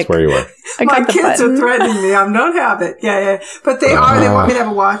 That's where you were. My kids are threatening me. I'm not have it. Yeah. But they want me to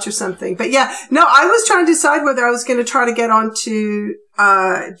have a watch or something. But yeah, no, I was trying to decide whether I was going to try to get onto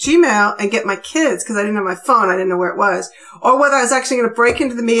Gmail and get my kids because I didn't have my phone. I didn't know where it was. Or whether I was actually going to break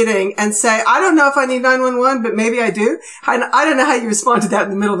into the meeting and say, I don't know if I need 911, but maybe I do. I don't know how you respond to that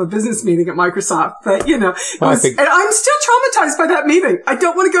in the middle of a business meeting at Microsoft, but you know, and I'm still traumatized by that meeting. I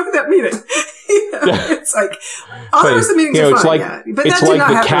don't want to go to that meeting. It's like, all the rest of the meetings are fine. It's like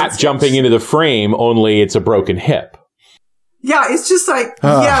the cat jumping into the frame, only it's a broken hip. Yeah, it's just like,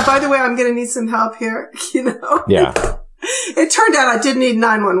 by the way, I'm going to need some help here, you know? Yeah. It turned out I did need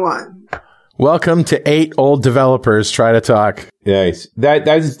 911. Welcome to 8 old developers try to talk. Nice. That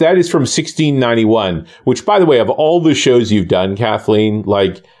is from 1691, which, by the way, of all the shows you've done, Kathleen,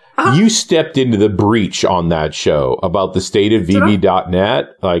 like, you stepped into the breach on that show about the state of VB.net.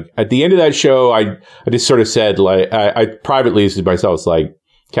 Like, at the end of that show, I just sort of said, like, I privately said to myself, it's like,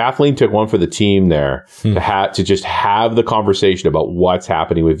 Kathleen took one for the team there to just have the conversation about what's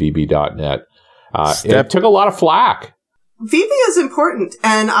happening with VB.net. It took a lot of flack. VB is important,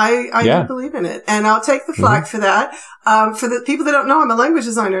 and I do believe in it, and I'll take the flag for that. For the people that don't know, I'm a language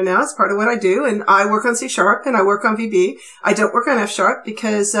designer now. It's part of what I do, and I work on C# and I work on VB. I don't work on F#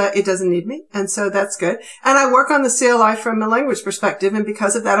 because it doesn't need me, and so that's good. And I work on the CLI from a language perspective, and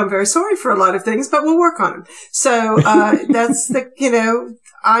because of that, I'm very sorry for a lot of things, but we'll work on them. So that's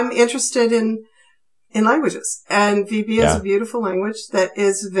I'm interested in languages, and VB is a beautiful language that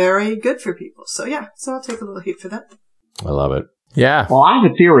is very good for people. So so I'll take a little heat for that. I love it. Yeah. Well, I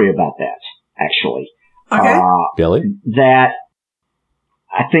have a theory about that, actually. Okay. Billy? That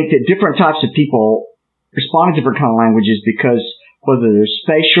I think that different types of people respond to different kind of languages because whether they're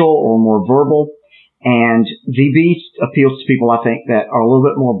spatial or more verbal, and VB appeals to people, I think, that are a little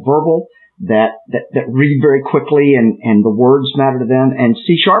bit more verbal, that read very quickly and the words matter to them, and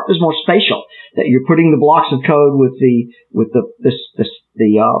C# is more spatial, that you're putting the blocks of code with the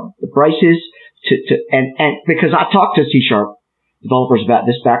braces and because I talked to C# developers about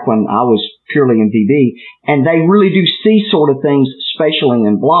this back when I was purely in VB, and they really do see sort of things spatially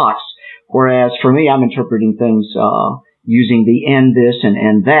in blocks, whereas for me, I'm interpreting things using the and this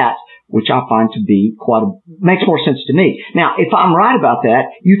and that, which I find to be makes more sense to me. Now, if I'm right about that,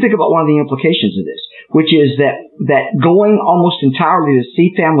 you think about one of the implications of this, which is that going almost entirely to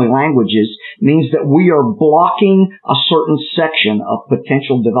C family languages means that we are blocking a certain section of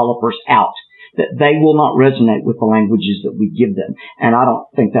potential developers out, that they will not resonate with the languages that we give them. And I don't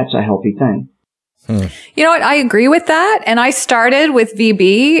think that's a healthy thing. You know what? I agree with that. And I started with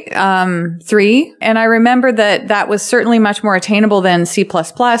VB 3. And I remember that was certainly much more attainable than C++,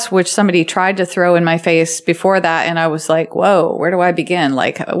 which somebody tried to throw in my face before that. And I was like, whoa, where do I begin?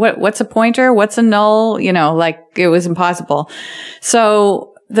 Like, what's a pointer? What's a null? You know, like it was impossible.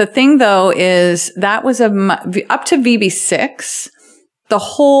 So the thing though is that was up to VB6. The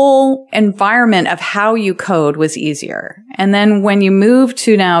whole environment of how you code was easier. And then when you move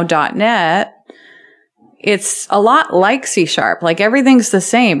to now .NET, it's a lot like C#. Like everything's the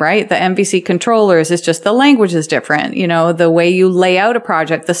same, right? The MVC controllers, it's just the language is different. You know, the way you lay out a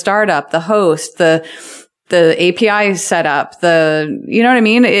project, the startup, the host, the API setup, you know what I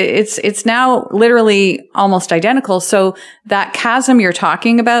mean? It's now literally almost identical. So that chasm you're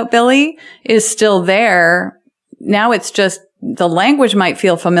talking about, Billy, is still there. Now it's just the language might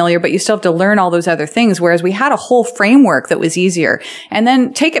feel familiar, but you still have to learn all those other things. Whereas we had a whole framework that was easier. And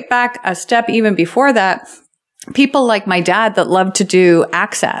then take it back a step even before that. People like my dad that loved to do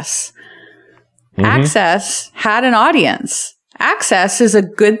Access. Mm-hmm. Access had an audience. Access is a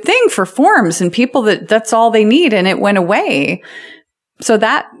good thing for forms and people that's all they need. And it went away. So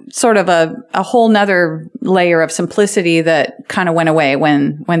that sort of a whole nother layer of simplicity that kind of went away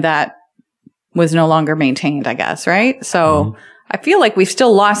when that was no longer maintained, I guess, right? So I feel like we've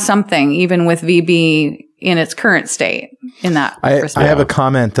still lost something even with VB in its current state in that respect. I have a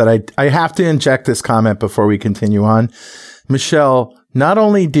comment that I have to inject this comment before we continue on. Michelle, not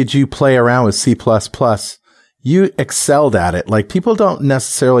only did you play around with C++, you excelled at it. Like people don't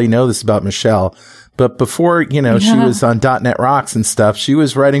necessarily know this about Michelle, but before, she was on .NET Rocks and stuff, she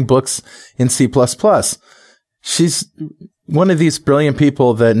was writing books in C++. She's one of these brilliant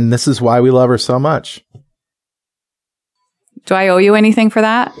people and this is why we love her so much. Do I owe you anything for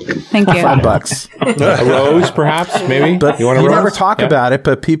that? Thank you. $5. A rose, perhaps, maybe? But you never talk about it,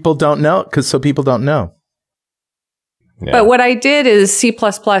 but people don't know, so people don't know. Yeah. But what I did is C++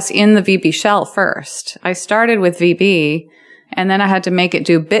 in the VB shell first. I started with VB, and then I had to make it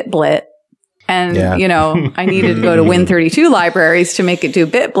do BitBlit. And, I needed to go to Win32 libraries to make it do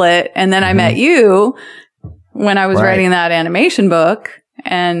BitBlit. And then I met you when I was writing that animation book.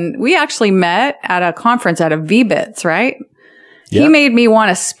 And we actually met at a conference at a VBits, right? Yep. He made me want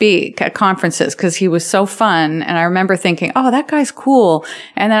to speak at conferences because he was so fun. And I remember thinking, oh, that guy's cool.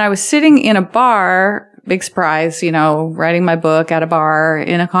 And then I was sitting in a bar, big surprise, writing my book at a bar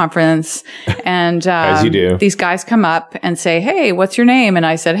in a conference. And as you do. These guys come up and say, hey, what's your name? And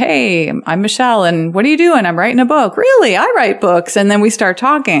I said, hey, I'm Michelle. And what are you doing? I'm writing a book. Really? I write books. And then we start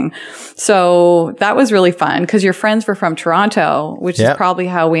talking. So that was really fun because your friends were from Toronto, which is probably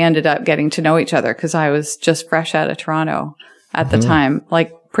how we ended up getting to know each other because I was just fresh out of Toronto at the time,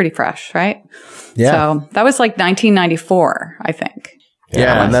 like pretty fresh, right? Yeah. So that was like 1994, I think.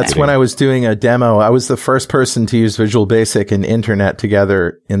 Yeah, and that's when I was doing a demo. I was the first person to use Visual Basic and Internet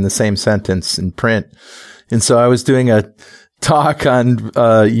together in the same sentence in print. And so I was doing a talk on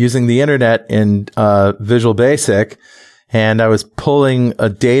using the Internet in Visual Basic, and I was pulling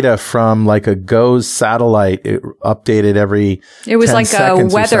data from like a GOES satellite. It updated every 10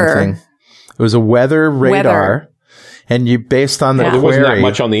 seconds a weather. It was a weather radar. And you based on the query. There wasn't that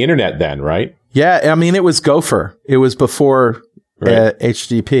much on the Internet then, right? Yeah, I mean, it was Gopher. It was before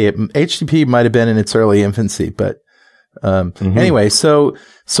HTTP. HTTP might have been in its early infancy, but anyway, so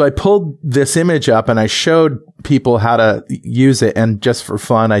I pulled this image up and I showed people how to use it. And just for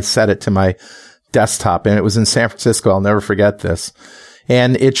fun, I set it to my desktop and it was in San Francisco. I'll never forget this.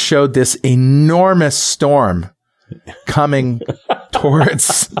 And it showed this enormous storm coming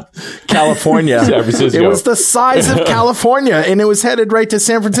towards California. San Francisco. It was the size of California and it was headed right to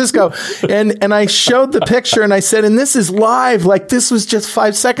San Francisco. And I showed the picture and I said, and this is live, like this was just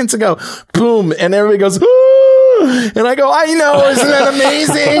 5 seconds ago. Boom. And everybody goes, ooh! And I go, I know, isn't that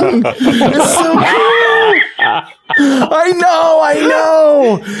amazing? It's so cool. I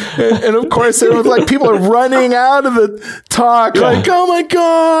know. And of course, it was like people are running out of the talk, like, oh my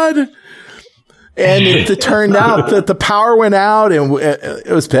God. And it turned out that the power went out and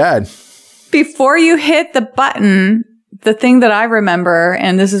it was bad. Before you hit the button, the thing that I remember,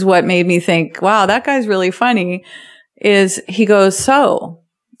 and this is what made me think, wow, that guy's really funny, is he goes, so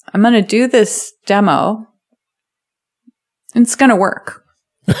I'm going to do this demo and it's going to work.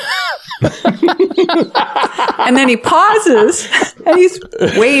 And then he pauses and he's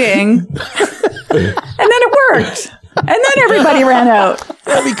waiting and then it worked. And then everybody ran out.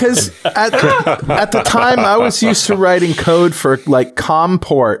 Yeah, because at the time I was used to writing code for like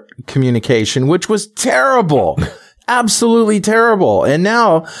COM-port communication, which was terrible. Absolutely terrible. And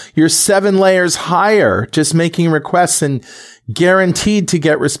now you're 7 layers higher, just making requests and guaranteed to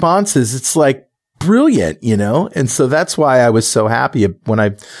get responses. It's like brilliant, And so that's why I was so happy when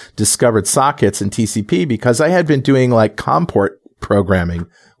I discovered sockets and TCP, because I had been doing like COM-port programming,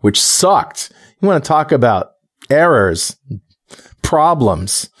 which sucked. You want to talk about errors,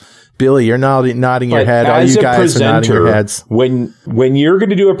 problems, Billy, you're nodding your head. All you guys are nodding your heads. When you're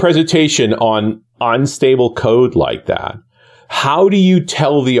going to do a presentation on unstable code like that, how do you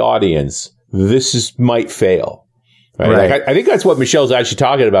tell the audience this might fail? Right. Like, I think that's what Michelle's actually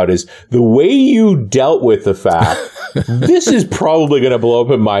talking about, is the way you dealt with the fact this is probably going to blow up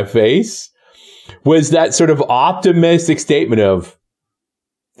in my face, was that sort of optimistic statement of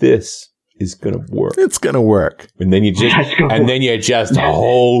this is going to work. It's going to work. And then you just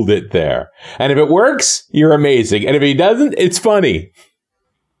hold it there. And if it works, you're amazing. And if it doesn't, it's funny.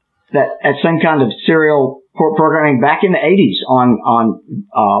 That same kind of serial programming back in the 80s on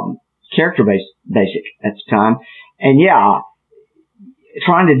character basic at the time. And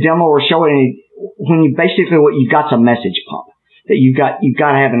trying to demo or show it when you basically what you've got's a message pump. That you've got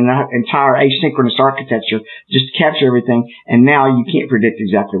to have an entire asynchronous architecture just to capture everything. And now you can't predict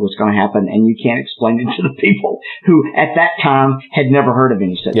exactly what's going to happen, and you can't explain it to the people who at that time had never heard of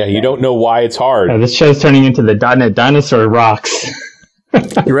any such thing. You don't know why it's hard. This show's turning into the .NET Dinosaur Rocks.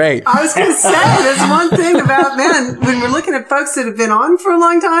 Right. I was going to say, there's one thing about, when we're looking at folks that have been on for a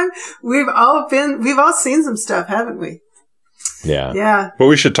long time, we've all seen some stuff, haven't we? Yeah. Yeah. Well,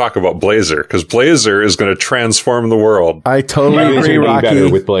 we should talk about Blazor, because Blazor is going to transform the world. I totally agree, Rocky.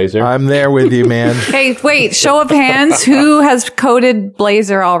 Better with Blazor. I'm there with you, man. Hey, wait, show of hands. Who has coded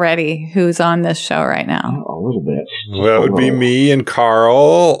Blazor already? Who's on this show right now? A little bit. Well, it would be me and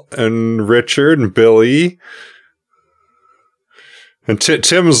Carl and Richard and Billy. And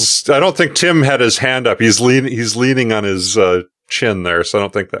Tim's, I don't think Tim had his hand up. He's leaning on his chin there, so I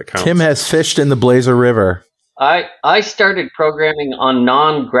don't think that counts. Tim has fished in the Blazor River. I started programming on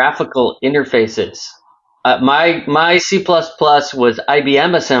non-graphical interfaces. My C++ was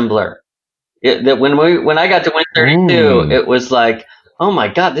IBM assembler. When I got to Win32, it was like, oh my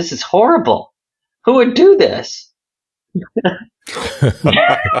God, this is horrible. Who would do this? But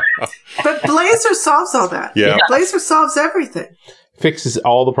Blazor solves all that. Yeah. Blazor solves everything. Fixes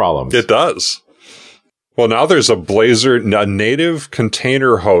all the problems. It does. Well, now there's a native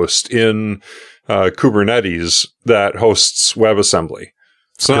container host in Kubernetes that hosts WebAssembly.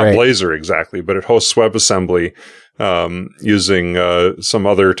 It's not Blazor exactly, but it hosts WebAssembly using some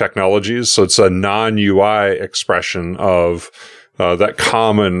other technologies. So it's a non-UI expression of that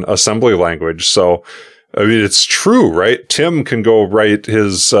common assembly language. So, I mean, it's true, right? Tim can go write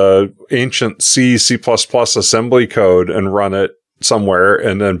his ancient C++ assembly code and run it somewhere,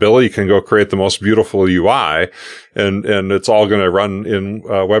 and then Billy can go create the most beautiful UI, and it's all going to run in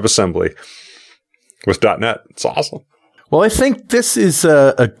WebAssembly with .NET. It's awesome. Well, I think this is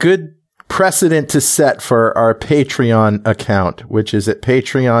a good precedent to set for our Patreon account, which is at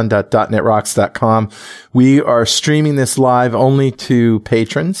patreon.netrocks.com. We are streaming this live only to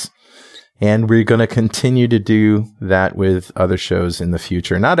patrons, and we're going to continue to do that with other shows in the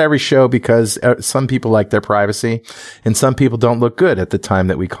future. Not every show, because some people like their privacy, and some people don't look good at the time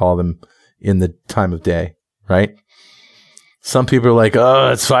that we call them in the time of day, right? Some people are like,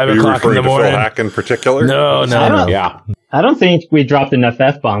 oh, it's 5 o'clock in the morning. Phil Hack in particular? No. Yeah. I don't think we dropped enough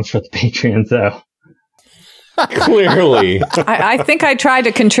F-bombs for the Patreons, though. Clearly. I think I tried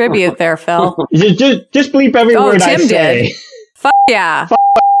to contribute there, Phil. Just bleep every word I Tim say. did. Fuck yeah.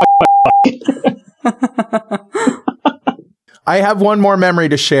 I have one more memory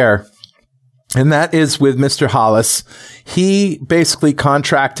to share, and that is with Mr. Hollis. He basically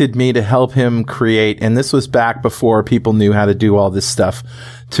contracted me to help him create, and this was back before people knew how to do all this stuff,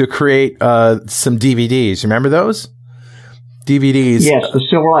 to create some DVDs. Remember those? DVDs. Yes, the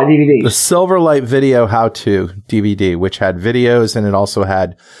Silverlight DVDs. The Silverlight Video How-To DVD, which had videos and it also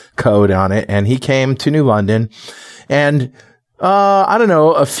had code on it. And he came to New London, and I don't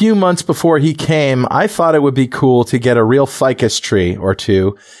know, a few months before he came, I thought it would be cool to get a real ficus tree or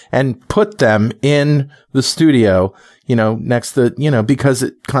two and put them in the studio, next to, because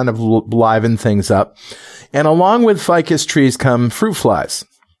it kind of livened things up. And along with ficus trees come fruit flies.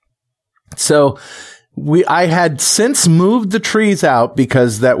 So I had since moved the trees out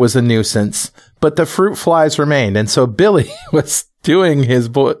because that was a nuisance, but the fruit flies remained. And so Billy was doing his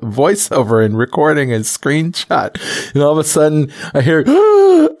voiceover and recording his screenshot. And all of a sudden I hear,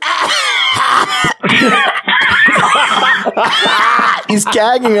 he's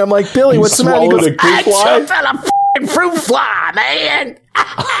gagging. I'm like, Billy, what's the matter? He goes, I tripped on a f***ing fruit fly, man.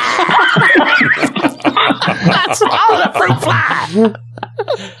 I swallowed a fruit fly.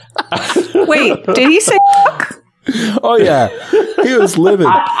 Wait, did he say fuck? Oh, yeah. He was livid.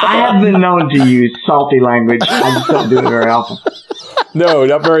 I have been known to use salty language. I just don't do it very often. No,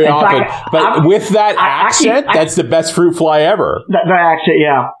 not very often. But with that accent, that's the best fruit fly ever. The accent,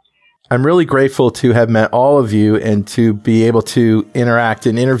 yeah. I'm really grateful to have met all of you and to be able to interact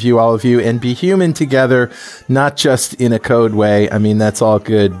and interview all of you and be human together, not just in a code way. I mean, that's all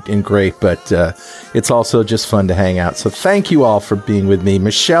good and great, but it's also just fun to hang out. So thank you all for being with me.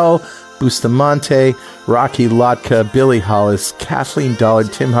 Michelle Bustamante, Rocky Lotka, Billy Hollis, Kathleen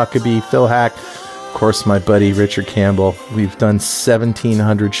Dollard, Tim Huckabee, Phil Hack, of course, my buddy Richard Campbell. We've done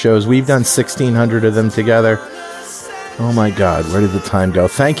 1,700 shows. We've done 1,600 of them together. Oh my God, where did the time go?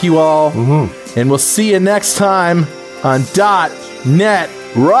 Thank you all, and we'll see you next time on .NET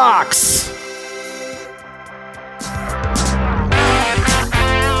Rocks.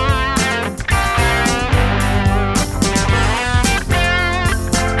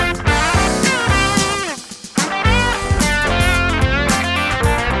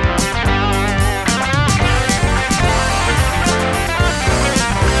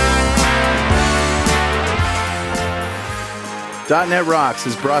 .NET Rocks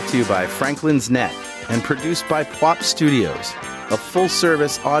is brought to you by Franklin's Net and produced by Pwop Studios, a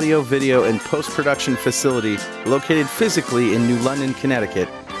full-service audio, video, and post-production facility located physically in New London, Connecticut,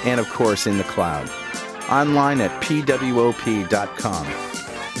 and of course in the cloud. Online at pwop.com.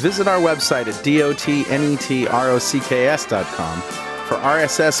 Visit our website at dotnetrocks.com for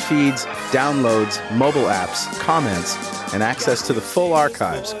RSS feeds, downloads, mobile apps, comments, and access to the full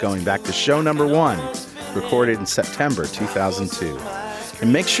archives going back to show number 1. Recorded in September 2002.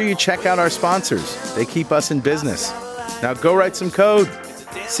 And make sure you check out our sponsors. They keep us in business. Now go write some code.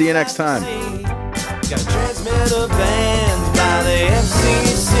 See you next time. Got a transmitter banned by the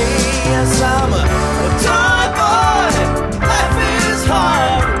FCC.